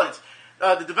about Paladins.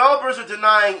 The developers are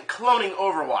denying cloning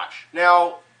Overwatch.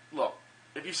 Now, look,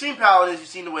 if you've seen Paladins, you've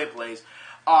seen the way it plays.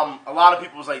 A lot of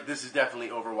people was like, this is definitely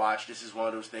Overwatch. This is one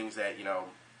of those things that, you know,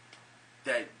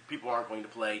 that people aren't going to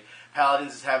play.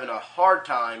 Paladins is having a hard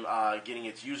time getting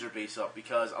its user base up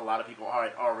because a lot of people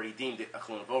already deemed it a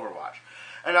clone of Overwatch.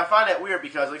 And I find that weird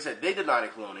because, like I said, they denied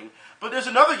it cloning. But there's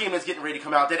another game that's getting ready to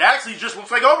come out that actually just looks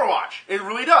like Overwatch. It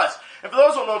really does. And for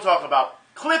those who don't know what I'm talking about,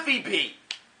 Cliffy B.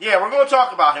 Yeah, we're going to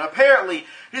talk about him. Apparently,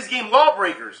 his game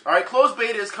Lawbreakers, alright, closed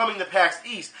beta is coming to PAX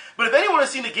East. But if anyone has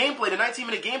seen the gameplay, the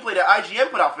 19-minute gameplay that IGN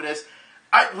put out for this,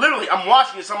 I'm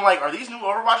watching this, I'm like, are these new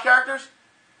Overwatch characters?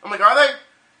 I'm like, are they?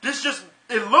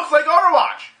 It looks like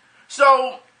Overwatch.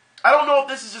 So, I don't know if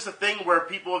this is just a thing where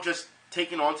people have just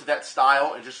taken on to that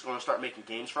style and just going to start making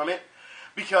games from it.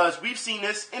 Because we've seen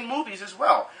this in movies as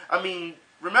well. I mean,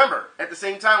 remember, at the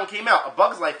same time when it came out, A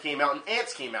Bug's Life came out and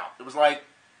Ants came out. It was like,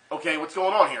 okay, what's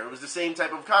going on here? It was the same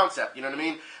type of concept, you know what I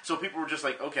mean? So people were just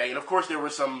like, okay, and of course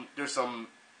there's some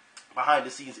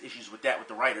behind-the-scenes issues with that, with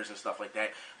the writers and stuff like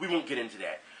that. We won't get into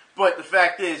that. But the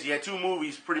fact is, you had two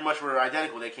movies pretty much were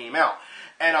identical that came out.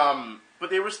 And, but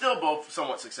they were still both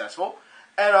somewhat successful.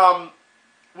 And,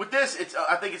 with this,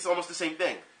 I think it's almost the same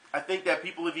thing. I think that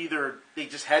people have either, they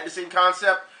just had the same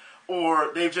concept,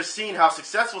 or they've just seen how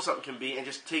successful something can be and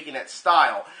just taken that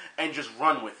style and just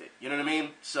run with it. You know what I mean?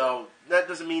 So that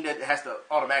doesn't mean that it has to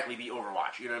automatically be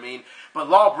Overwatch. You know what I mean? But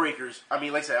Lawbreakers, I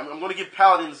mean, like I said, I'm going to give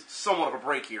Paladins somewhat of a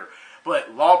break here.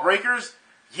 But Lawbreakers,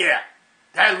 yeah.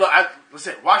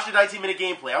 Listen, watch the 19-minute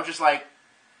gameplay. I was just like,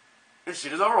 this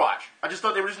shit is Overwatch. I just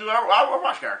thought they were just new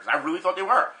Overwatch characters. I really thought they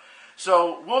were.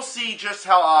 So we'll see just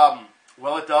how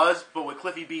well it does. But with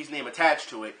Cliffy B's name attached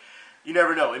to it, you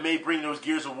never know. It may bring those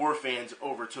Gears of War fans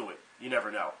over to it. You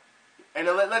never know. And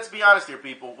let's be honest here,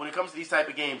 people. When it comes to these type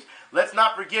of games, let's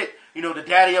not forget, you know, the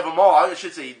daddy of them all. I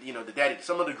should say, you know,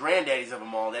 some of the granddaddies of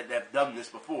them all that have done this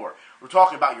before. We're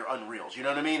talking about your Unreals, you know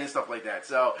what I mean, and stuff like that.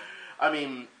 So, I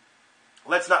mean,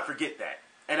 let's not forget that.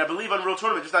 And I believe Unreal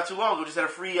Tournament just not too long ago just had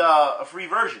a free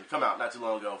version come out not too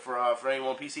long ago for anyone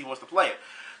on PC who wants to play it.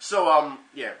 So,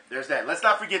 yeah, there's that. Let's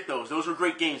not forget those. Those were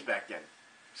great games back then.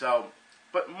 So,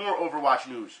 but more Overwatch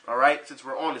news, all right? Since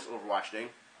we're on this Overwatch thing.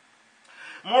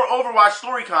 More Overwatch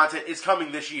story content is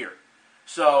coming this year.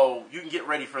 So, you can get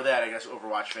ready for that, I guess,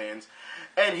 Overwatch fans.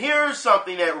 And here's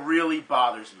something that really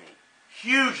bothers me.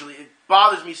 Hugely. It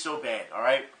bothers me so bad, all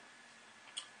right?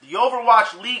 The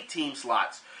Overwatch League team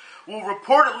slots will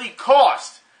reportedly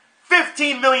cost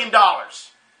 $15 million.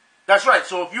 That's right.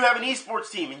 So, if you have an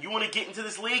esports team and you want to get into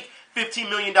this league, $15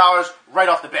 million right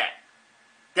off the bat.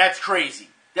 That's crazy.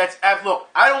 Look,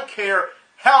 I don't care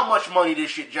how much money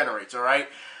this shit generates, all right?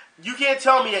 You can't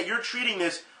tell me that you're treating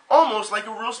this almost like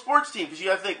a real sports team. Because you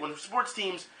got to think, when sports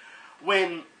teams,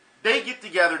 when they get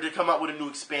together to come up with a new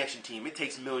expansion team, it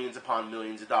takes millions upon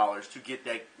millions of dollars to get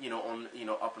that,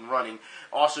 up and running.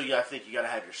 Also, you got to think you got to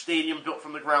have your stadium built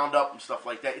from the ground up and stuff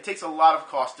like that. It takes a lot of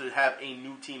cost to have a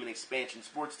new team, an expansion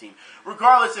sports team.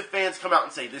 Regardless if fans come out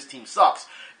and say this team sucks,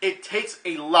 it takes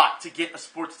a lot to get a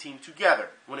sports team together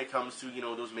when it comes to,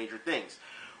 those major things.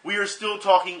 We are still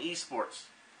talking esports.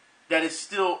 That is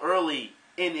still early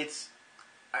in its,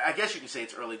 I guess you can say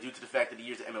it's early due to the fact that the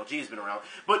years that MLG has been around.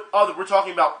 But we're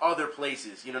talking about other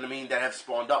places, you know what I mean, that have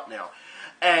spawned up now.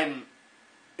 And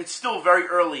it's still very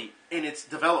early in its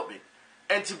development.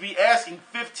 And to be asking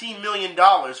 $15 million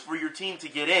for your team to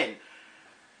get in,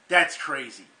 that's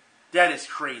crazy. That is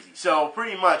crazy. So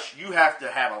pretty much you have to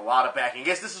have a lot of backing. I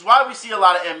guess this is why we see a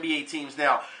lot of NBA teams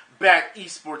now back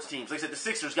esports teams. Like I said, the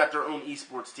Sixers got their own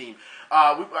esports team.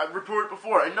 I reported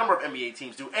before, a number of NBA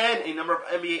teams do, and a number of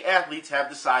NBA athletes have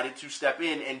decided to step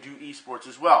in and do esports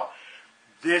as well.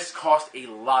 This costs a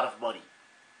lot of money.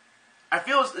 I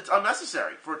feel it's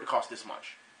unnecessary for it to cost this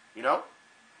much. you know?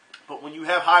 But when you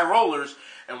have high rollers,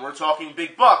 and we're talking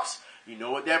big bucks, you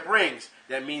know what that brings.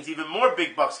 That means even more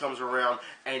big bucks comes around,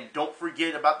 and don't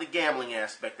forget about the gambling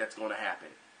aspect that's going to happen.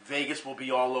 Vegas will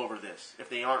be all over this, if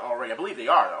they aren't already. I believe they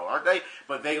are, though, aren't they?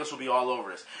 But Vegas will be all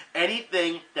over this.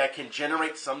 Anything that can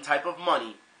generate some type of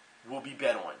money will be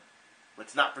bet on.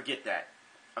 Let's not forget that.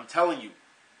 I'm telling you,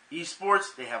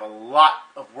 esports, they have a lot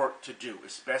of work to do,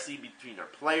 especially between their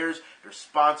players, their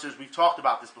sponsors. We've talked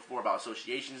about this before, about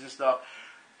associations and stuff.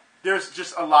 There's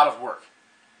just a lot of work.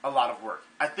 A lot of work.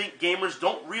 I think gamers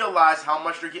don't realize how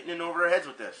much they're getting in over their heads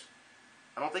with this.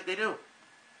 I don't think they do.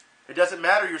 It doesn't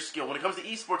matter your skill. When it comes to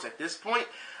esports at this point,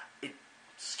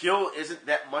 skill isn't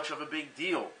that much of a big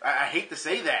deal. I hate to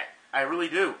say that. I really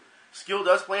do. Skill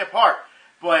does play a part.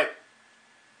 But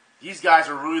these guys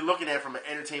are really looking at it from an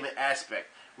entertainment aspect.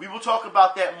 We will talk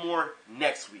about that more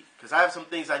next week, because I have some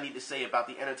things I need to say about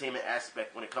the entertainment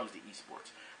aspect when it comes to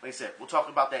esports. Like I said, we'll talk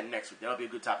about that next week. That'll be a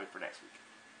good topic for next week.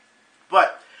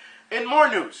 But in more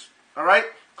news, all right,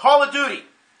 Call of Duty.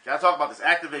 Gotta talk about this.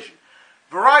 Activision.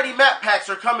 Variety map packs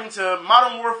are coming to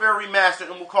Modern Warfare Remastered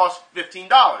and will cost $15.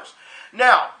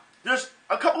 Now, there's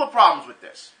a couple of problems with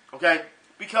this, okay?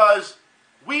 Because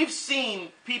we've seen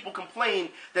people complain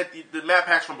that the map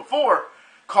packs from before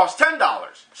cost $10.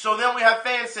 So then we have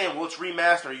fans saying, well, it's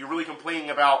remastered. You're really complaining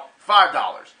about $5.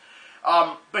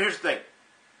 But here's the thing.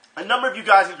 A number of you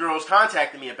guys and girls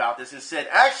contacted me about this and said,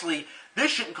 actually,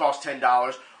 this shouldn't cost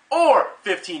 $10 or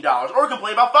 $15 or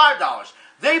complain about $5.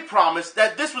 They promised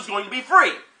that this was going to be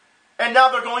free. And now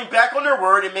they're going back on their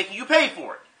word and making you pay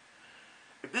for it.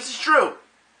 If this is true,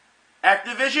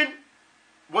 Activision,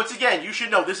 once again, you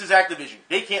should know this is Activision.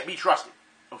 They can't be trusted.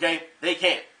 Okay? They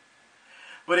can't.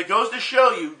 But it goes to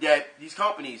show you that these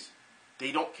companies,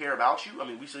 they don't care about you. I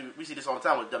mean, we see this all the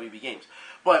time with WB Games.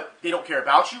 But they don't care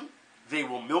about you. They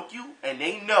will milk you. And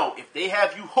they know if they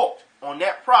have you hooked on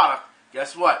that product,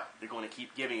 guess what? They're going to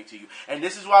keep giving it to you. And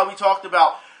this is why we talked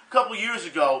about a couple years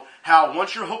ago how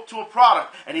once you're hooked to a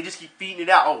product and they just keep feeding it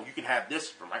out, oh, you can have this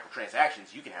for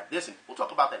microtransactions, you can have this, and we'll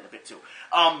talk about that in a bit too.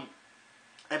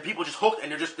 And people just hooked,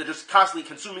 and they're just constantly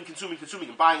consuming,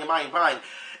 and buying.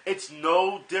 It's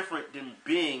no different than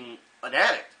being an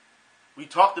addict. We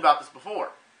talked about this before.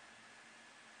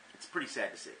 It's pretty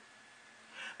sad to see.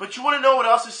 But you want to know what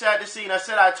else is sad to see? And I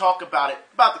said I'd talk about it,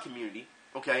 about the community,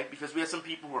 okay? Because we have some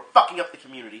people who are fucking up the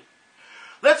community.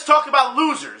 Let's talk about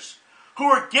losers who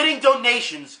are getting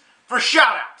donations for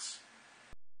shoutouts.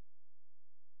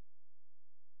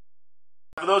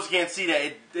 For those who can't see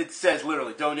that, it says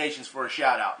literally donations for a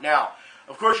shoutout. Now,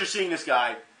 of course you're seeing this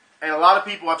guy, and a lot of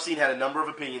people I've seen had a number of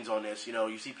opinions on this. You know,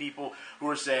 you see people who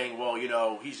are saying, well, you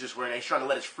know, he's trying to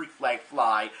let his freak flag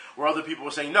fly, where other people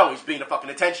are saying, no, he's being a fucking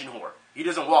attention whore. He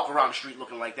doesn't walk around the street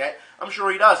looking like that. I'm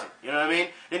sure he doesn't. You know what I mean?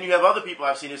 Then you have other people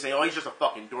I've seen who say, oh, he's just a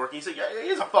fucking dork. And you say, yeah, he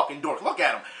is a fucking dork. Look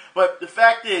at him. But the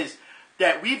fact is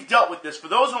that we've dealt with this. For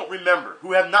those who don't remember,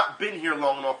 who have not been here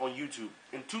long enough on YouTube,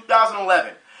 in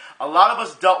 2011, a lot of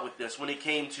us dealt with this when it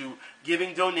came to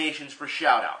giving donations for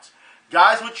shoutouts.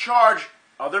 Guys would charge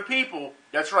other people,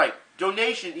 that's right,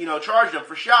 charge them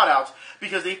for shoutouts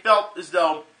because they felt as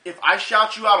though if I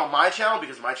shout you out on my channel,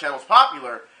 because my channel's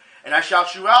popular, and I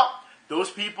shout you out,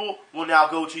 those people will now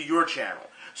go to your channel.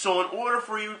 So in order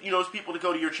for you, those people to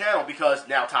go to your channel, because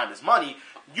now time is money,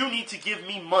 you need to give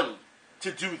me money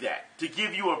to do that, to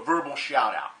give you a verbal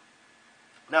shout out.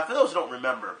 Now, for those who don't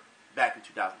remember, back in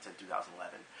 2010,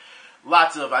 2011,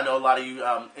 I know a lot of you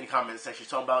in the comment section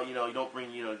talking about, you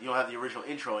don't have the original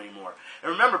intro anymore.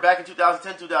 And remember, back in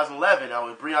 2010, 2011, I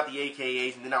would bring out the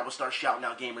AKAs, and then I would start shouting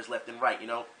out gamers left and right,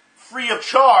 free of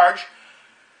charge.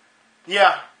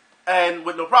 Yeah, and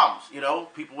with no problems,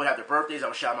 people would have their birthdays. I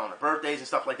was shouting out on their birthdays and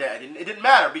stuff like that. It didn't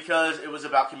matter because it was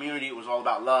about community. It was all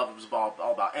about love. It was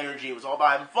all about energy. It was all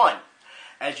about having fun.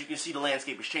 As you can see, the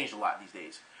landscape has changed a lot these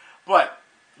days. But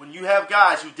when you have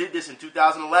guys who did this in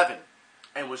 2011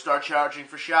 and would start charging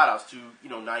for shoutouts to,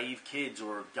 naive kids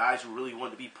or guys who really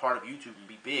wanted to be part of YouTube and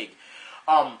be big,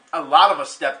 a lot of us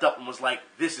stepped up and was like,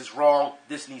 this is wrong.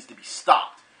 This needs to be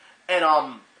stopped. And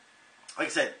like I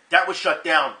said, that was shut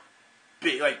down.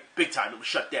 Big time, it was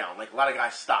shut down. Like, a lot of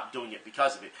guys stopped doing it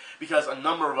because of it. Because a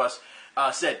number of us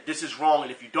said, this is wrong,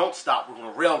 and if you don't stop, we're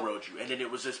going to railroad you. And then it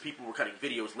was just people were cutting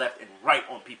videos left and right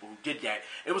on people who did that.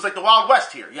 It was like the Wild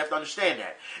West here. You have to understand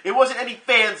that. It wasn't any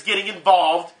fans getting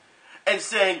involved and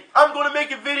saying, I'm going to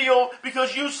make a video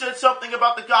because you said something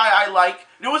about the guy I like.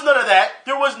 There was none of that.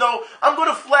 There was no, I'm going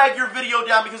to flag your video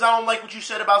down because I don't like what you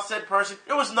said about said person.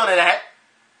 There was none of that.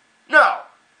 No.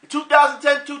 In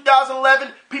 2010,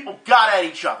 2011, people got at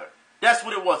each other. That's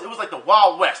what it was. It was like the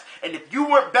Wild West. And if you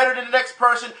weren't better than the next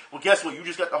person, well, guess what? You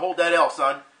just got to hold that L,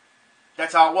 son.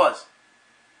 That's how it was.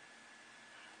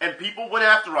 And people went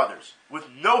after others with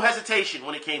no hesitation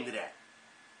when it came to that.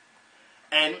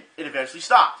 And it eventually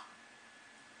stopped.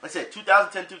 Like I said,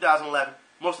 2010, 2011,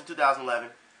 most of 2011.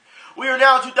 We are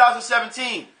now in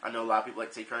 2017. I know a lot of people like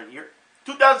to say current year.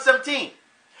 2017.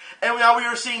 And now we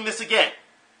are seeing this again.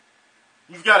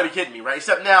 You've got to be kidding me, right?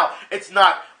 Except now, it's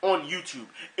not on YouTube.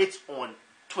 It's on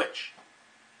Twitch.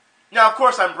 Now, of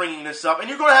course, I'm bringing this up, and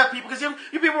you're going to have people, because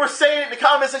you people were saying it in the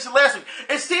comment section last week.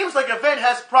 It seems like Event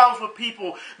has problems with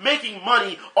people making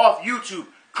money off YouTube.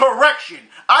 Correction.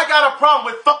 I got a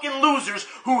problem with fucking losers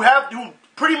who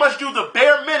pretty much do the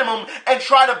bare minimum and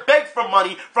try to beg for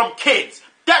money from kids.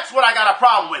 That's what I got a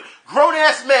problem with.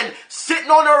 Grown-ass men sitting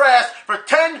on their ass for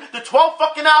 10 to 12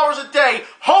 fucking hours a day,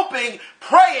 hoping,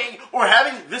 praying, or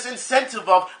having this incentive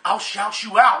of, I'll shout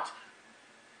you out.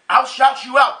 I'll shout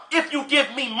you out if you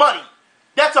give me money.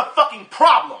 That's a fucking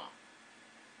problem.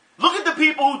 Look at the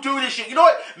people who do this shit. You know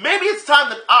what? Maybe it's time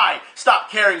that I stop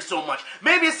caring so much.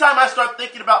 Maybe it's time I start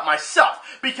thinking about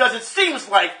myself. Because it seems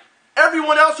like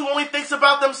everyone else who only thinks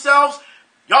about themselves,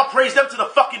 y'all praise them to the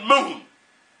fucking moon.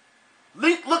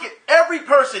 Look at every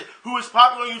person who is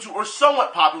popular on YouTube or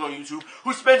somewhat popular on YouTube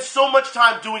who spends so much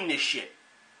time doing this shit.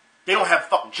 They don't have a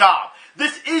fucking job.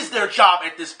 This is their job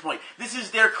at this point. This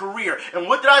is their career. And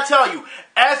what did I tell you?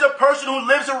 As a person who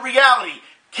lives in reality,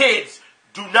 kids,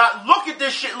 do not look at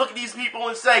this shit, look at these people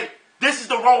and say, this is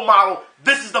the role model,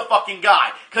 this is the fucking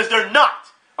guy. Because they're not.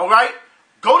 Alright?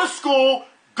 Go to school,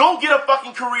 go get a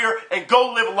fucking career, and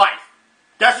go live life.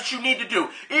 That's what you need to do.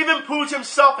 Even Pooj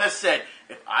himself has said,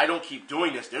 if I don't keep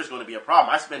doing this, there's going to be a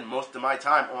problem. I spend most of my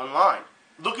time online.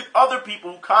 Look at other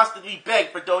people who constantly beg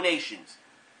for donations.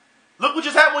 Look what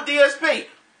just happened with DSP.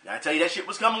 Now, I tell you that shit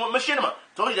was coming with Machinima.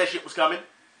 Told you that shit was coming.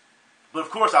 But of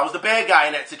course, I was the bad guy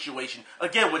in that situation.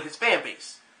 Again, with his fan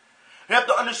base. You have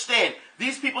to understand,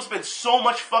 these people spend so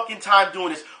much fucking time doing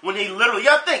this when they literally, you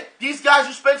gotta think, these guys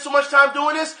who spend so much time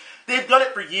doing this, they've done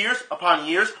it for years upon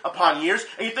years upon years,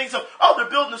 and you think so, oh, they're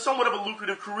building somewhat of a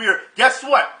lucrative career. Guess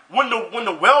what? When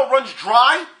the well runs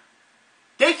dry,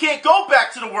 they can't go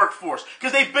back to the workforce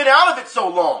because they've been out of it so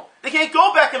long. They can't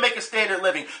go back and make a standard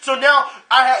living. So now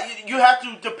you have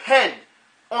to depend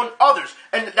on others.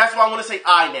 And that's why I want to say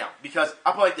I now. Because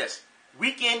I put it like this.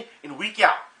 Week in and week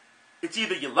out. It's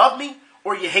either you love me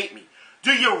or you hate me.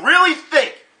 Do you really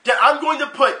think that I'm going to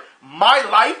put my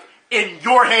life in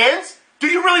your hands? Do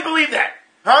you really believe that?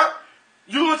 Huh?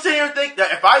 You would sit here and think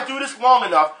that if I do this long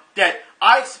enough, that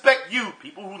I expect you,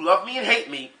 people who love me and hate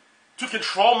me, to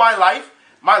control my life?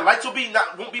 My lights won't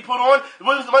be put on.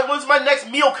 When's my next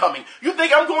meal coming? You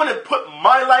think I'm going to put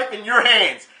my life in your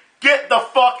hands? Get the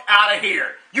fuck out of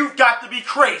here. You've got to be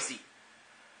crazy.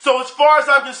 So as far as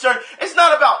I'm concerned, it's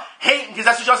not about hating, because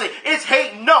that's what y'all say. It's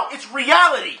hating. No, it's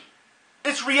reality.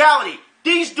 It's reality.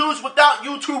 These dudes without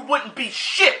YouTube wouldn't be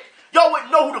shit. Y'all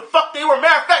wouldn't know who the fuck they were.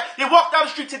 Matter of fact, they walked down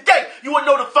the street today. You wouldn't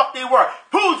know who the fuck they were.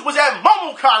 Pooj was at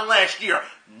MomoCon last year.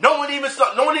 No one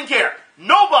didn't care.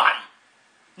 Nobody.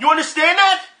 You understand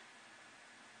that?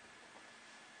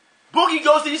 Boogie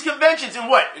goes to these conventions in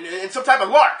what? In some type of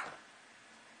lark.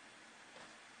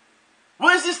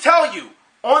 What does this tell you?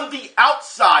 On the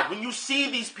outside, when you see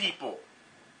these people,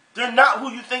 they're not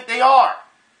who you think they are.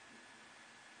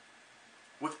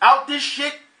 Without this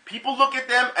shit, people look at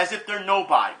them as if they're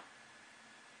nobody.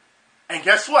 And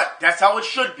guess what? That's how it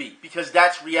should be, because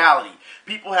that's reality.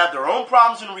 People have their own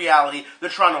problems in reality. They're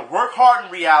trying to work hard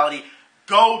in reality.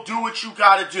 Go do what you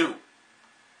gotta do.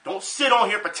 Don't sit on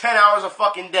here for 10 hours a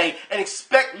fucking day and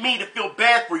expect me to feel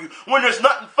bad for you when there's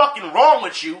nothing fucking wrong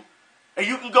with you and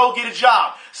you can go get a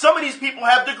job. Some of these people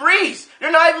have degrees.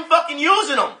 They're not even fucking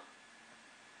using them.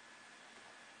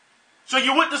 So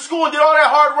you went to school and did all that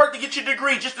hard work to get your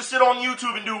degree just to sit on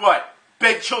YouTube and do what?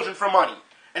 Beg children for money.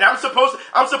 And I'm supposed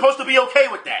to be okay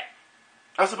with that.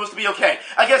 I'm supposed to be okay.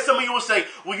 I guess some of you will say,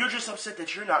 well, you're just upset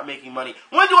that you're not making money.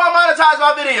 When do I monetize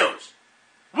my videos?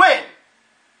 When?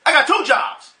 I got 2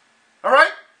 jobs.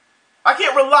 Alright? I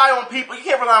can't rely on people. You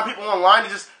can't rely on people online to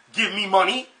just give me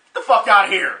money. Get the fuck out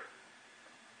of here.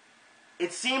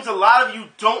 It seems a lot of you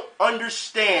don't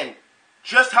understand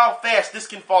just how fast this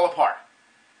can fall apart.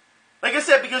 Like I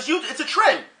said, because it's a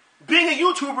trend. Being a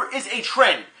YouTuber is a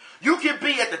trend. You can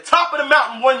be at the top of the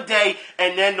mountain one day,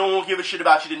 and then no one will give a shit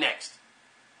about you the next.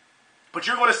 But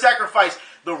you're going to sacrifice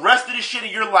the rest of the shit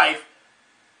of your life.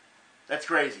 That's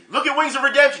crazy. Look at Wings of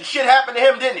Redemption. Shit happened to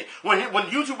him, didn't it? When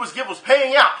YouTube was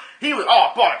paying out, he was,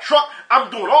 I bought a truck.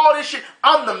 I'm doing all this shit.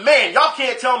 I'm the man. Y'all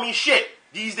can't tell me shit.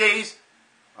 These days,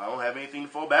 I don't have anything to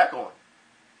fall back on.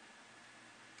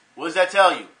 What does that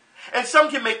tell you? And some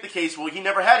can make the case, well, he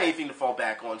never had anything to fall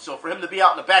back on. So for him to be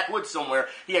out in the backwoods somewhere,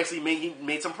 he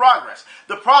made some progress.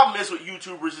 The problem is with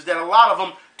YouTubers is that a lot of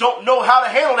them don't know how to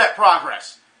handle that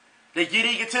progress. They get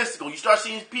egotistical. You start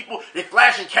seeing people, they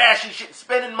flashing cash and shit and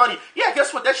spending money. Yeah,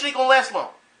 guess what? That shit ain't gonna last long.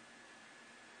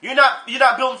 You're not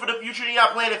building for the future, you're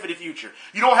not planning for the future.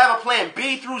 You don't have a plan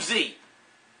B through Z.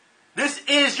 This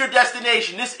is your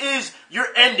destination. This is your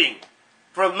ending.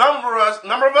 For a number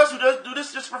of us who do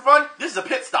this just for fun, this is a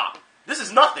pit stop. This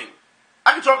is nothing.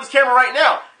 I can turn off this camera right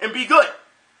now and be good.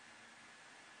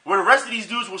 Where the rest of these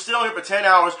dudes will sit on here for 10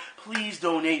 hours. Please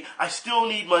donate. I still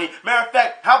need money. Matter of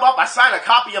fact, how about I sign a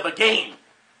copy of a game?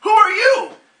 Who are you?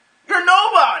 You're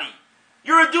nobody.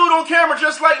 You're a dude on camera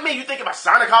just like me. You think if I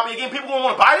sign a copy of a game, people gonna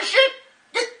want to buy this shit?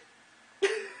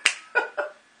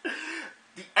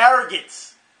 The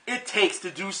arrogance it takes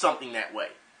to do something that way.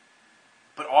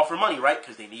 But offer money, right?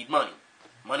 Because they need money.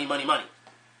 Money, money, money.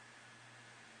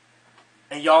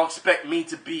 And y'all expect me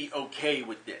to be okay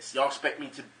with this. Y'all expect me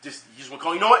to just want to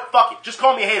call, you know what? Fuck it. Just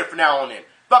call me a hater from now on in.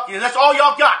 Fuck it. That's all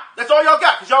y'all got. That's all y'all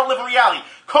got because y'all live in reality.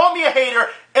 Call me a hater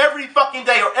every fucking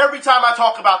day or every time I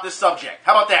talk about this subject.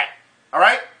 How about that?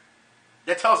 Alright?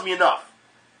 That tells me enough.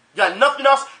 You got nothing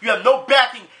else. You have no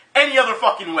backing any other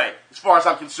fucking way as far as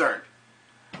I'm concerned.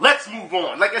 Let's move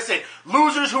on. Like I said,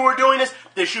 losers who are doing this,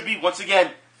 they should be, once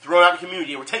again, thrown out of the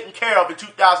community. They were taken care of in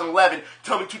 2011.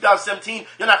 Tell me 2017,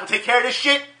 you're not going to take care of this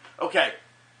shit? Okay.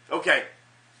 Okay.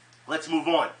 Let's move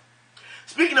on.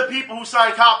 Speaking of people who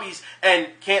sign copies and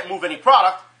can't move any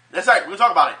product, that's right, we're going to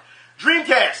talk about it.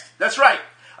 Dreamcast. That's right.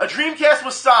 A Dreamcast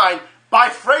was signed by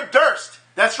Fred Durst.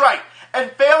 That's right.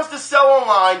 And fails to sell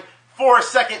online for a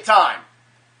second time.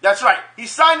 That's right. He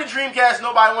signed the Dreamcast,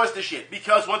 nobody wants this shit.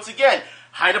 Because, once again,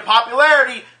 height of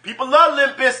popularity, people love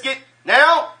Limp Bizkit.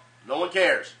 Now, no one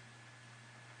cares.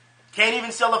 Can't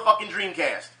even sell a fucking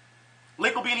Dreamcast.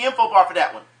 Link will be in the info bar for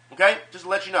that one. Okay? Just to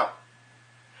let you know.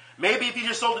 Maybe if you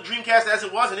just sold the Dreamcast as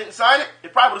it was and didn't sign it,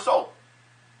 it probably would have sold.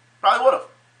 Probably would have.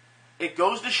 It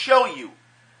goes to show you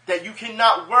that you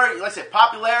cannot worry. Like I said,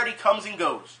 popularity comes and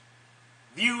goes.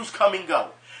 Views come and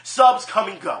go. Subs come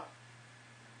and go.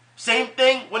 Same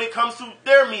thing when it comes to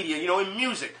their media, in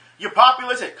music. You're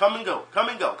popular, it's come and go, come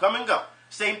and go, come and go.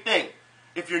 Same thing.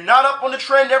 If you're not up on the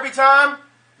trend every time,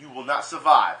 you will not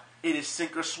survive. It is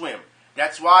sink or swim.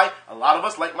 That's why a lot of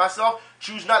us, like myself,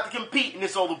 choose not to compete in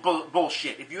this old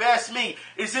bullshit. If you ask me,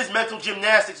 it's just mental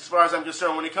gymnastics as far as I'm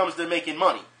concerned when it comes to making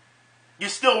money. You're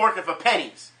still working for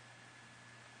pennies.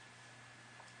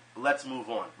 Let's move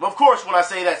on. Well, of course, when I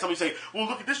say that, somebody say, well,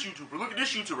 look at this YouTuber, look at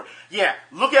this YouTuber. Yeah,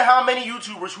 look at how many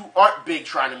YouTubers who aren't big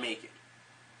trying to make it.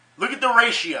 Look at the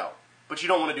ratio. But you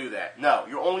don't want to do that. No,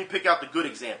 you only pick out the good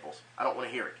examples. I don't want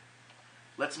to hear it.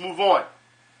 Let's move on.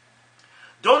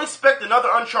 Don't expect another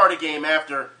Uncharted game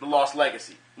after The Lost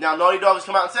Legacy. Now, Naughty Dog has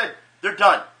come out and said, they're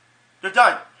done. They're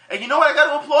done. And you know what? I got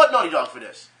to applaud Naughty Dog for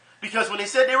this. Because when they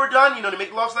said they were done, to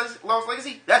make Lost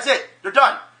Legacy, that's it. They're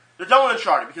done. They're done with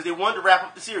Uncharted because they wanted to wrap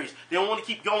up the series. They don't want to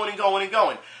keep going and going and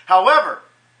going. However,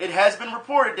 it has been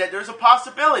reported that there's a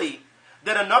possibility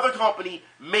that another company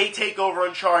may take over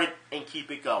Uncharted and keep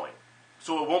it going.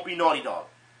 So it won't be Naughty Dog.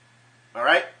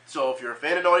 Alright? So if you're a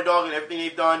fan of Naughty Dog and everything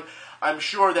they've done, I'm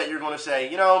sure that you're going to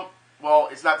say, well,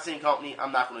 it's not the same company,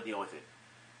 I'm not going to deal with it.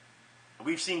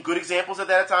 We've seen good examples of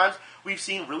that at times. We've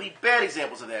seen really bad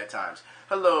examples of that at times.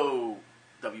 Hello,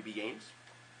 WB Games.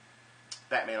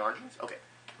 Batman Origins. Okay,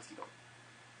 let's keep going.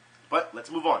 But let's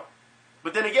move on.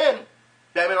 But then again,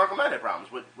 Batman Arkham Knight had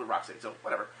problems with Rocksteady, so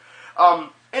whatever.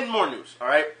 And more news,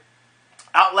 alright?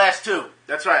 Outlast 2.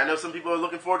 That's right, I know some people are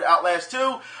looking forward to Outlast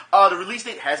 2. The release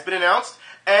date has been announced,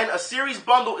 and a series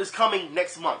bundle is coming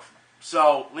next month.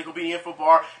 So, link will be in the info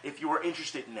bar if you are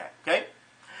interested in that, okay?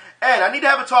 And I need to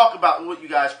have a talk with you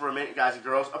guys for a minute, guys and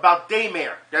girls, about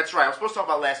Daymare. That's right, I was supposed to talk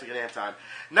about it last week, I didn't have time.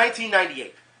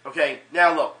 1998, okay?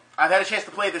 Now look, I've had a chance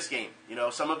to play this game.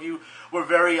 Some of you were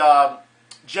very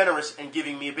generous in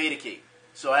giving me a beta key.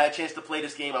 So I had a chance to play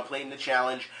this game. I played in the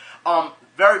challenge.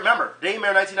 Remember,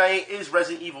 Daymare 1998 is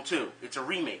Resident Evil 2. It's a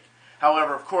remake.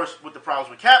 However, of course, with the problems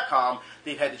with Capcom,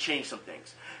 they've had to change some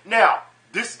things. Now,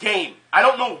 this game, I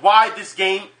don't know why this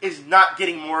game is not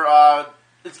getting more,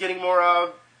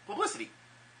 publicity.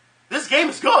 This game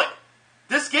is good.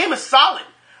 This game is solid.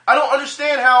 I don't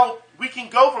understand how we can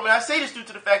go from, and I say this due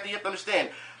to the fact that you have to understand,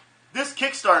 this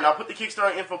Kickstarter, and I'll put the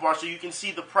Kickstarter info bar so you can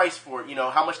see the price for it,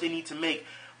 how much they need to make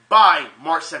by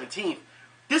March 17th.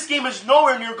 This game is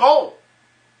nowhere near goal.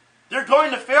 They're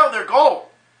going to fail their goal.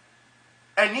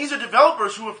 And these are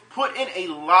developers who have put in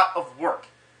a lot of work.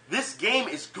 This game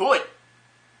is good.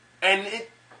 And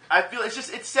I feel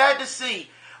it's sad to see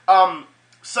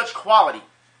such quality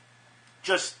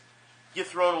just get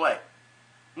thrown away.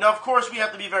 Now, of course, we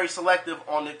have to be very selective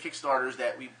on the Kickstarters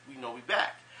that we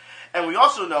back. And we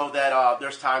also know that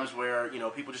there's times where,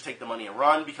 people just take the money and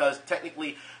run because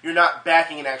technically you're not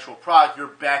backing an actual product, you're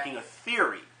backing a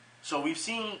theory. So we've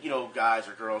seen, guys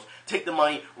or girls take the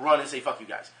money, run, and say, fuck you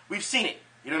guys. We've seen it.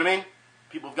 You know what I mean?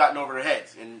 People have gotten over their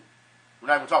heads. And we're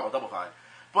not even talking about Double Fine.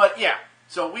 But, yeah,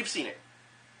 so we've seen it.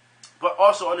 But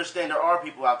also understand there are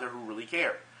people out there who really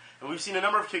care. And we've seen a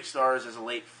number of Kickstarters as a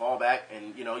late fallback,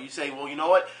 and, you say, well, you know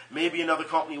what? Maybe another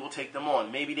company will take them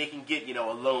on. Maybe they can get,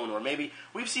 a loan, or maybe...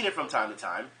 We've seen it from time to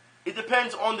time. It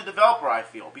depends on the developer, I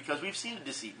feel, because we've seen the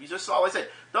deceit. We just saw, like I said,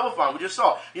 Double Fine, we just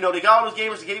saw. They got all those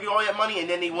gamers that gave you all that money, and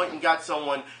then they went and got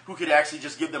someone who could actually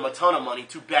just give them a ton of money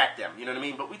to back them, you know what I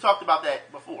mean? But we talked about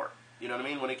that before, you know what I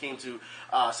mean, when it came to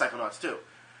Psychonauts 2.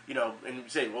 And you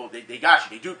say, well, they got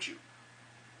you, they duped you.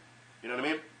 You know what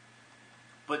I mean?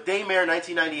 But Daymare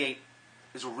 1998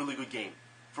 is a really good game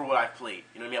for what I've played.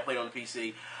 You know what I mean? I played it on the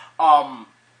PC.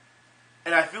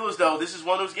 And I feel as though this is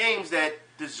one of those games that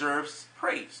deserves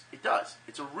praise. It does.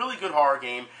 It's a really good horror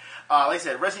game. Like I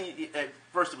said, at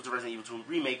first it was a Resident Evil 2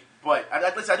 remake, but I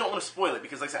don't want to spoil it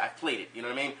because, like I said, I've played it. You know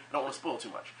what I mean? I don't want to spoil too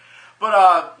much.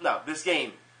 But, no, this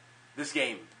game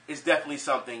is definitely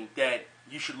something that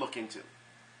you should look into.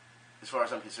 As far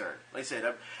as I'm concerned, like I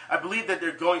said, I believe that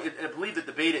I believe that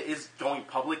the beta is going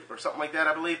public or something like that.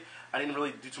 I believe I didn't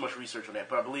really do too much research on that,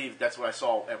 but I believe that's what I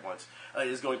saw at once. It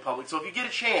is going public, so if you get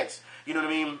a chance, you know what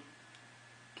I mean,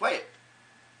 play it.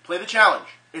 Play the challenge.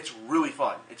 It's really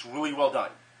fun. It's really well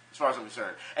done, as far as I'm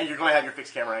concerned. And you're going to have your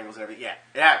fixed camera angles and everything. Yeah,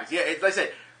 it happens. Yeah, like I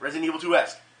said, Resident Evil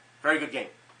 2-esque. Very good game.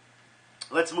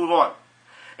 Let's move on.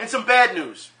 And some bad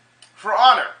news. For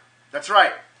Honor. That's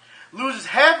right. Loses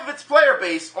half of its player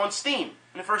base on Steam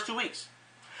in the first 2 weeks.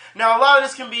 Now, a lot of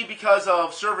this can be because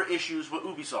of server issues with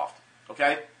Ubisoft,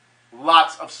 okay?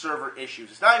 Lots of server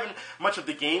issues. It's not even much of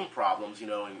the game problems,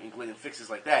 and fixes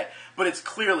like that, but it's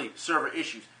clearly server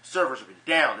issues. Servers have been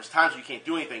down. There's times you can't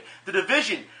do anything. The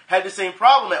Division had the same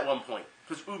problem at one point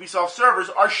because Ubisoft servers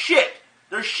are shit.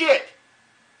 They're shit.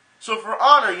 So For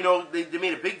Honor, they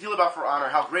made a big deal about For Honor,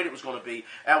 how great it was going to be.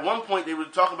 At one point, they were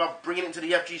talking about bringing it into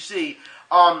the FGC,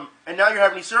 and now you're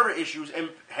having these server issues, and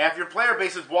half your player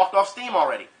base has walked off Steam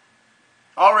already.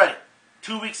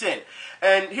 2 weeks in.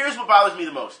 And here's what bothers me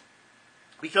the most.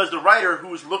 Because the writer who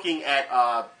was looking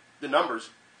at the numbers,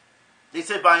 they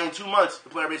said in 2 months, the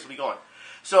player base will be gone.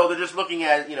 So they're just looking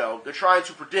at, they're trying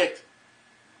to predict,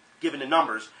 given the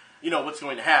numbers, what's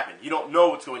going to happen. You don't know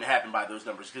what's going to happen by those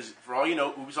numbers, because for all you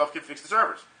know, Ubisoft could fix the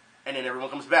servers, and then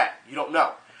everyone comes back. You don't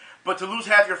know. But to lose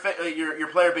half your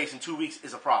player base in 2 weeks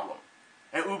is a problem.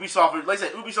 And Ubisoft, like I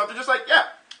said, Ubisoft, they're just like, yeah,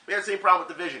 we had the same problem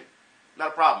with Division. Not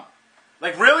a problem.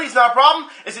 Like, really? It's not a problem?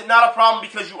 Is it not a problem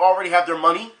because you already have their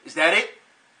money? Is that it?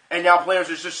 And now players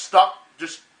are just stuck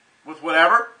just with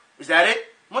whatever? Is that it?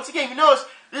 Once again, you notice,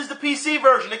 this is the PC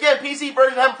version. Again, PC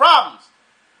version having problems.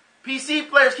 PC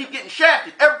players keep getting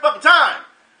shafted every fucking time.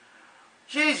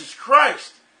 Jesus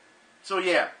Christ. So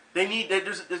yeah,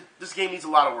 this game needs a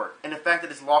lot of work. And the fact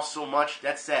that it's lost so much,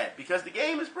 that's sad. Because the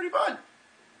game is pretty fun.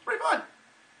 It's pretty fun.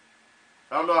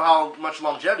 I don't know how much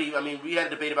longevity, we had a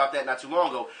debate about that not too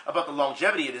long ago, about the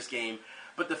longevity of this game.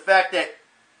 But the fact that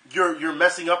you're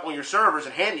messing up on your servers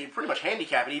and pretty much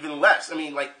handicapping even less.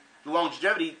 The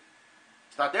longevity,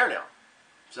 it's not there now.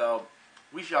 So,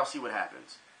 we shall see what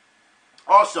happens.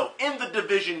 Also, in the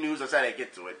Division news, I said I'd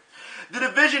get to it. The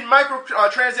Division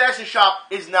microtransaction shop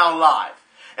is now live.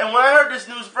 And when I heard this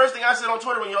news, the first thing I said on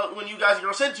Twitter when you guys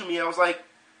sent it to me, I was like,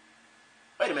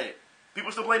 wait a minute.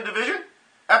 People still playing Division?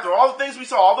 After all the things we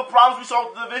saw, all the problems we saw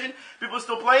with the Division, people are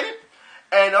still playing it?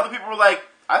 And other people were like,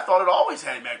 I thought it always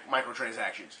had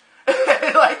microtransactions.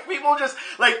 People just,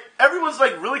 everyone's,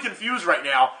 really confused right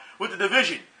now with the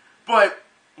Division. But,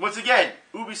 once again,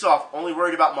 Ubisoft only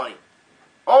worried about money.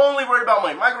 Only worried about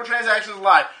money. Microtransactions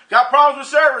live. Got problems with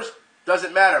servers?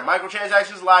 Doesn't matter.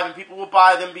 Microtransactions live and people will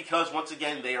buy them because, once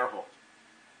again, they are hooked.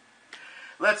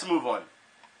 Let's move on.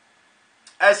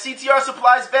 As CTR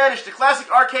supplies vanish, the classic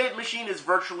arcade machine is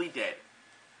virtually dead.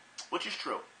 Which is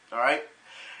true. Alright?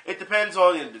 It depends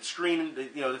on the screen,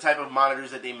 the type of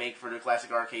monitors that they make for the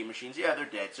classic arcade machines. Yeah, they're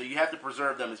dead, so you have to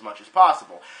preserve them as much as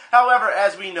possible. However,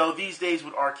 as we know, these days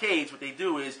with arcades, what they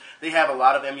do is they have a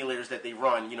lot of emulators that they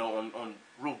run, on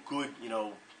real good,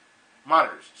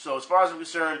 monitors. So as far as I'm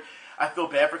concerned, I feel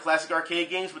bad for classic arcade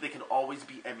games, but they can always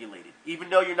be emulated. Even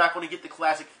though you're not going to get the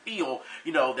classic feel,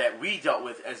 that we dealt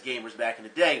with as gamers back in the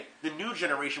day, the new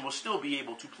generation will still be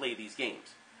able to play these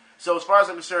games. So as far as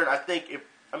I'm concerned, I think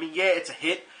yeah, it's a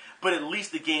hit, but at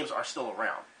least the games are still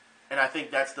around. And I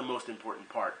think that's the most important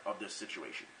part of this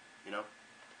situation,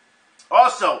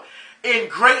 Also, in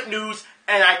great news,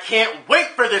 and I can't wait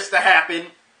for this to happen,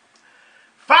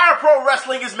 Fire Pro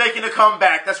Wrestling is making a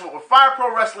comeback. That's what we're Fire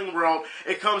Pro Wrestling World.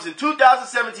 It comes in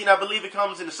 2017. I believe it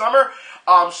comes in the summer.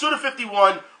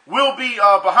 Suda51 will be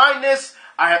behind this.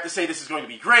 I have to say this is going to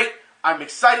be great. I'm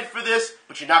excited for this,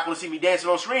 but you're not going to see me dancing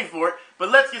on screen for it. But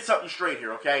let's get something straight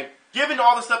here, okay? Given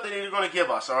all the stuff that they're going to give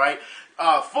us, all right?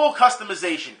 Full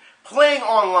customization, playing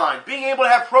online, being able to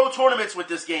have pro tournaments with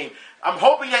this game. I'm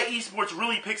hoping that esports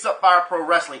really picks up Fire Pro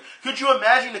Wrestling. Could you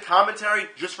imagine the commentary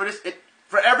just for this?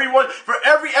 For everyone, for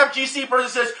every FGC person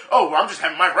says, oh, well, I'm just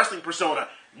having my wrestling persona.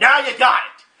 Now you got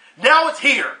it. Now it's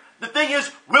here. The thing is,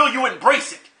 will you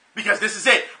embrace it? Because this is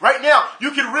it. Right now,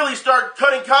 you can really start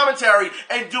cutting commentary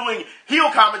and doing heel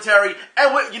commentary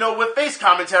and with face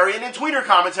commentary and then tweener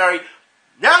commentary.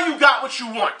 Now you got what you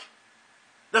want.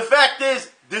 The fact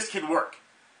is, this can work.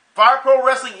 Fire Pro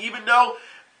Wrestling, even though,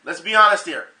 let's be honest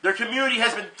here, their community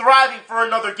has been thriving for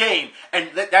another game. And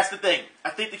that's the thing. I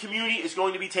think the community is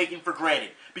going to be taken for granted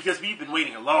because we've been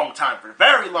waiting a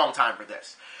very long time for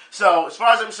this. So, as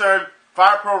far as I'm concerned,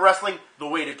 Fire Pro Wrestling, the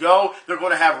way to go. They're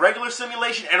going to have regular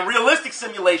simulation and realistic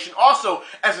simulation also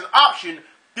as an option.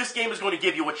 This game is going to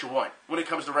give you what you want when it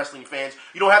comes to wrestling fans.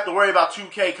 You don't have to worry about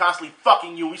 2K constantly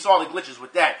fucking you. We saw the glitches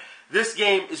with that. This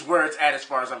game is where it's at as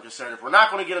far as I'm concerned. If we're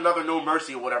not going to get another No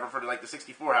Mercy or whatever for like the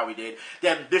 64 how we did,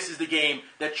 then this is the game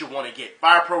that you want to get.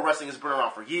 Fire Pro Wrestling has been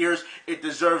around for years. It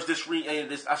deserves this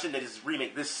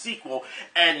this sequel.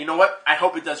 And you know what? I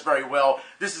hope it does very well.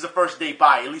 This is a first day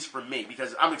buy, at least for me,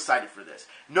 because I'm excited for this.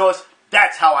 Notice,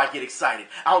 that's how I get excited.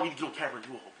 I don't need to get on camera and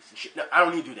do all this and shit. No, I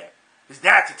don't need to do that. Because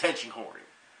that's attention whoring.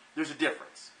 There's a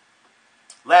difference.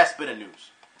 Last bit of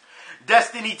news.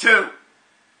 Destiny 2.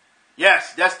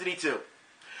 Yes, Destiny 2.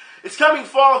 It's coming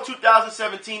fall of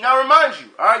 2017. Now, remind you,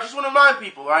 all right? Just want to remind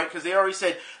people, all right? Because they already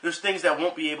said there's things that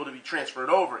won't be able to be transferred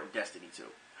over in Destiny 2.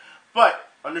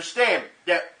 But understand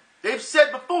that they've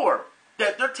said before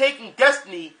that they're taking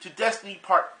Destiny to Destiny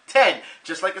Part 10,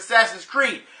 just like Assassin's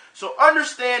Creed. So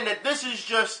understand that this is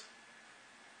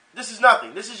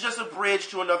nothing. This is just a bridge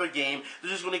to another game. They're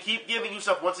just going to keep giving you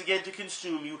stuff once again to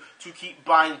consume you, to keep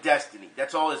buying Destiny.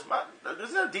 That's all. Isn't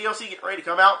there a DLC getting ready to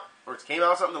come out? Or it came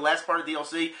out something, the last part of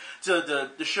DLC, to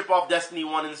ship off Destiny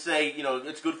 1 and say,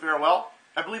 it's good farewell?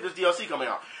 I believe there's DLC coming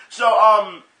out.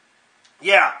 So,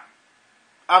 yeah.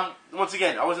 Once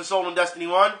again, I wasn't sold on Destiny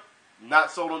 1, not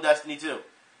sold on Destiny 2.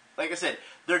 Like I said,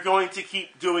 they're going to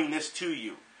keep doing this to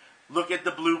you. Look at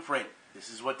the blueprint. This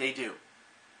is what they do.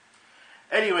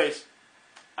 Anyways,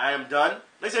 I am done.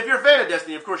 Like I said, if you're a fan of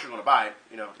Destiny, of course you're going to buy it.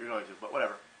 You're going to, but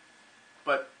whatever.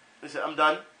 But, like I said, I'm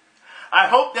done. I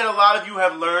hope that a lot of you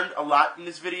have learned a lot in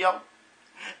this video,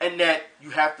 and that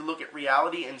you have to look at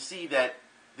reality and see that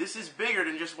this is bigger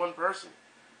than just one person,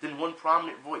 than one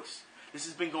prominent voice. This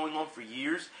has been going on for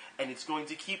years, and it's going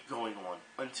to keep going on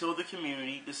until the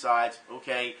community decides,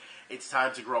 okay, it's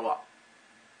time to grow up.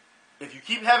 If you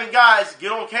keep having guys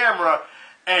get on camera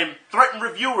and threaten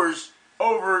reviewers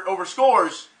over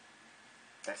scores,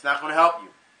 that's not going to help you.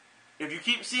 If you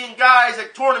keep seeing guys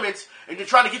at tournaments and they're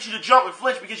trying to get you to jump and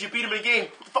flinch because you beat them in a game,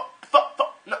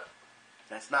 no,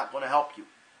 that's not going to help you.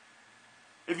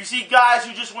 If you see guys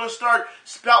who just want to start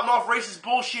spouting off racist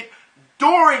bullshit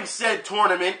during said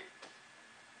tournament,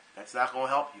 that's not going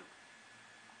to help you.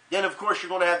 Then, of course, you're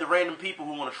going to have the random people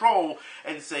who want to troll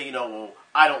and say, well,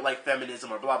 I don't like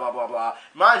feminism or blah, blah, blah, blah.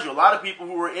 Mind you, a lot of people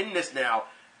who are in this now,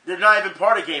 they're not even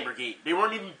part of Gamergate. They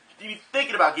weren't even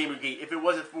thinking about Gamergate if it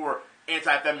wasn't for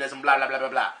anti-feminism, blah, blah, blah, blah,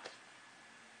 blah.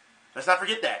 Let's not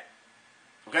forget that.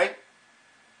 Okay?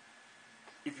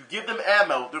 If you give them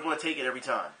ammo, they're going to take it every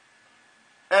time.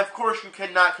 And of course, you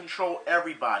cannot control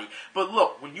everybody. But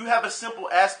look, when you have a simple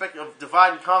aspect of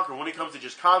divide and conquer when it comes to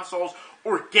just consoles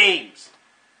or games,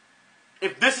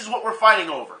 if this is what we're fighting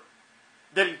over,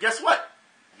 then guess what?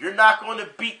 You're not going to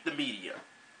beat the media.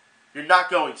 You're not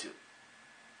going to.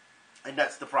 And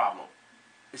that's the problem.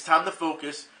 It's time to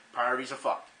focus. Priorities are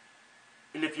fucked.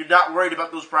 And if you're not worried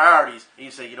about those priorities, and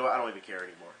you say, you know what, I don't even care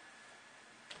anymore.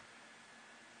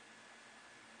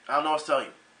 I don't know what to tell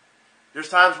you. There's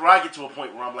times where I get to a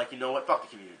point where I'm like, you know what, fuck the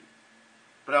community.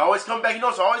 But I always come back, I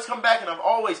always come back, and I've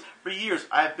always, for years,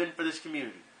 I have been for this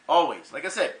community. Always. Like I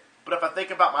said. But if I think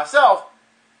about myself,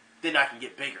 then I can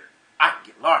get bigger. I can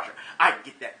get larger. I can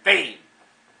get that fame.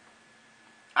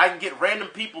 I can get random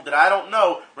people that I don't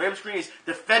know, random screens,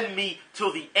 defend me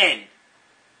till the end.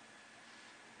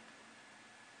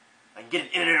 I can get an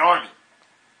internet army.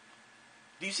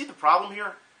 Do you see the problem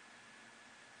here?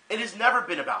 It has never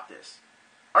been about this.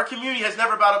 Our community has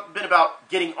never been about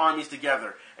getting armies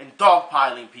together and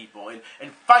dogpiling people and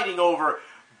fighting over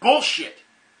bullshit.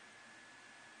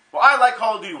 Well, I like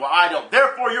Call of Duty. Well, I don't.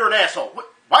 Therefore, you're an asshole.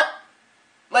 What?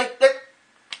 Like,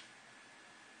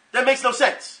 that makes no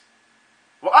sense.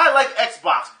 Well, I like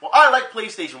Xbox. Well, I like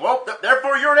PlayStation. Well,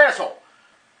 therefore, you're an asshole.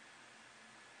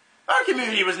 Our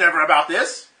community was never about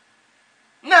this.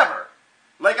 Never.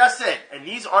 Like I said, and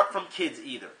these aren't from kids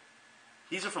either.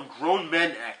 These are from grown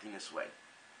men acting this way.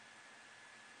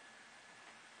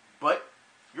 But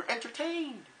you're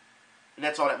entertained. And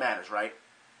that's all that matters, right?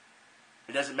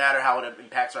 It doesn't matter how it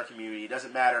impacts our community. It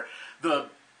doesn't matter the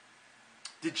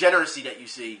degeneracy that you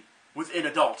see within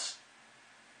adults.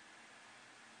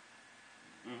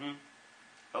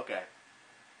 Okay.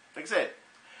 Like I said,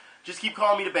 just keep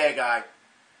calling me the bad guy.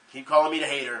 Keep calling me the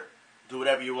hater. Do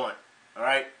whatever you want.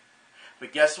 Alright?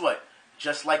 But guess what?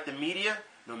 Just like the media,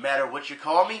 no matter what you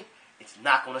call me, it's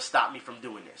not going to stop me from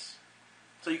doing this.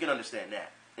 So you can understand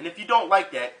that. And if you don't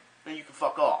like that, then you can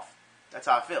fuck off. That's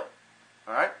how I feel.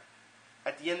 Alright?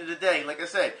 At the end of the day, like I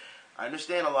said, I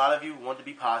understand a lot of you want to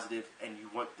be positive and you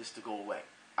want this to go away.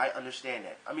 I understand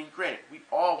that. I mean, granted, we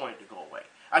all want it to go away.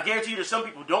 I guarantee you that some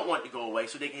people don't want it to go away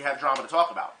so they can have drama to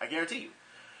talk about. I guarantee you.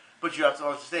 But you have to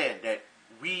understand that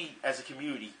we, as a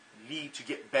community, need to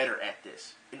get better at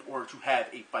this in order to have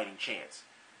a fighting chance.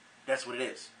 That's what it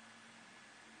is.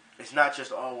 It's not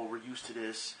just, oh, well, we're used to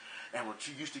this, and we're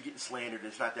too used to getting slandered,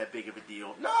 it's not that big of a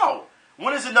deal. No!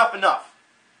 When is enough enough?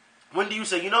 When do you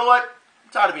say, you know what?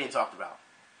 I'm tired of being talked about.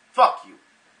 Fuck you.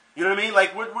 You know what I mean?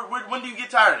 Like, when do you get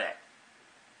tired of that?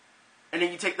 And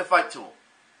then you take the fight to them.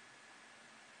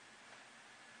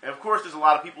 And of course, there's a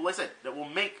lot of people, like I said, that will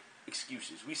make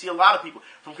excuses. We see a lot of people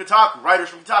from Kotaku, writers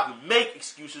from Kotaku, make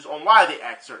excuses on why they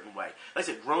act a certain way. Like I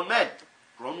said, grown men.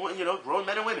 Grown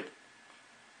men and women.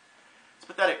 It's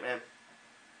pathetic, man.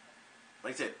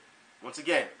 Like I said, once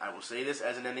again, I will say this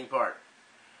as an ending part.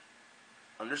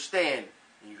 Understand,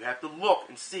 you have to look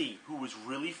and see who is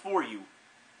really for you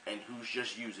and who's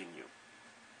just using you.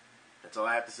 That's all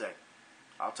I have to say.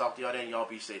 I'll talk to y'all then. Y'all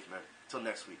be safe, man. Until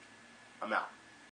next week. I'm out.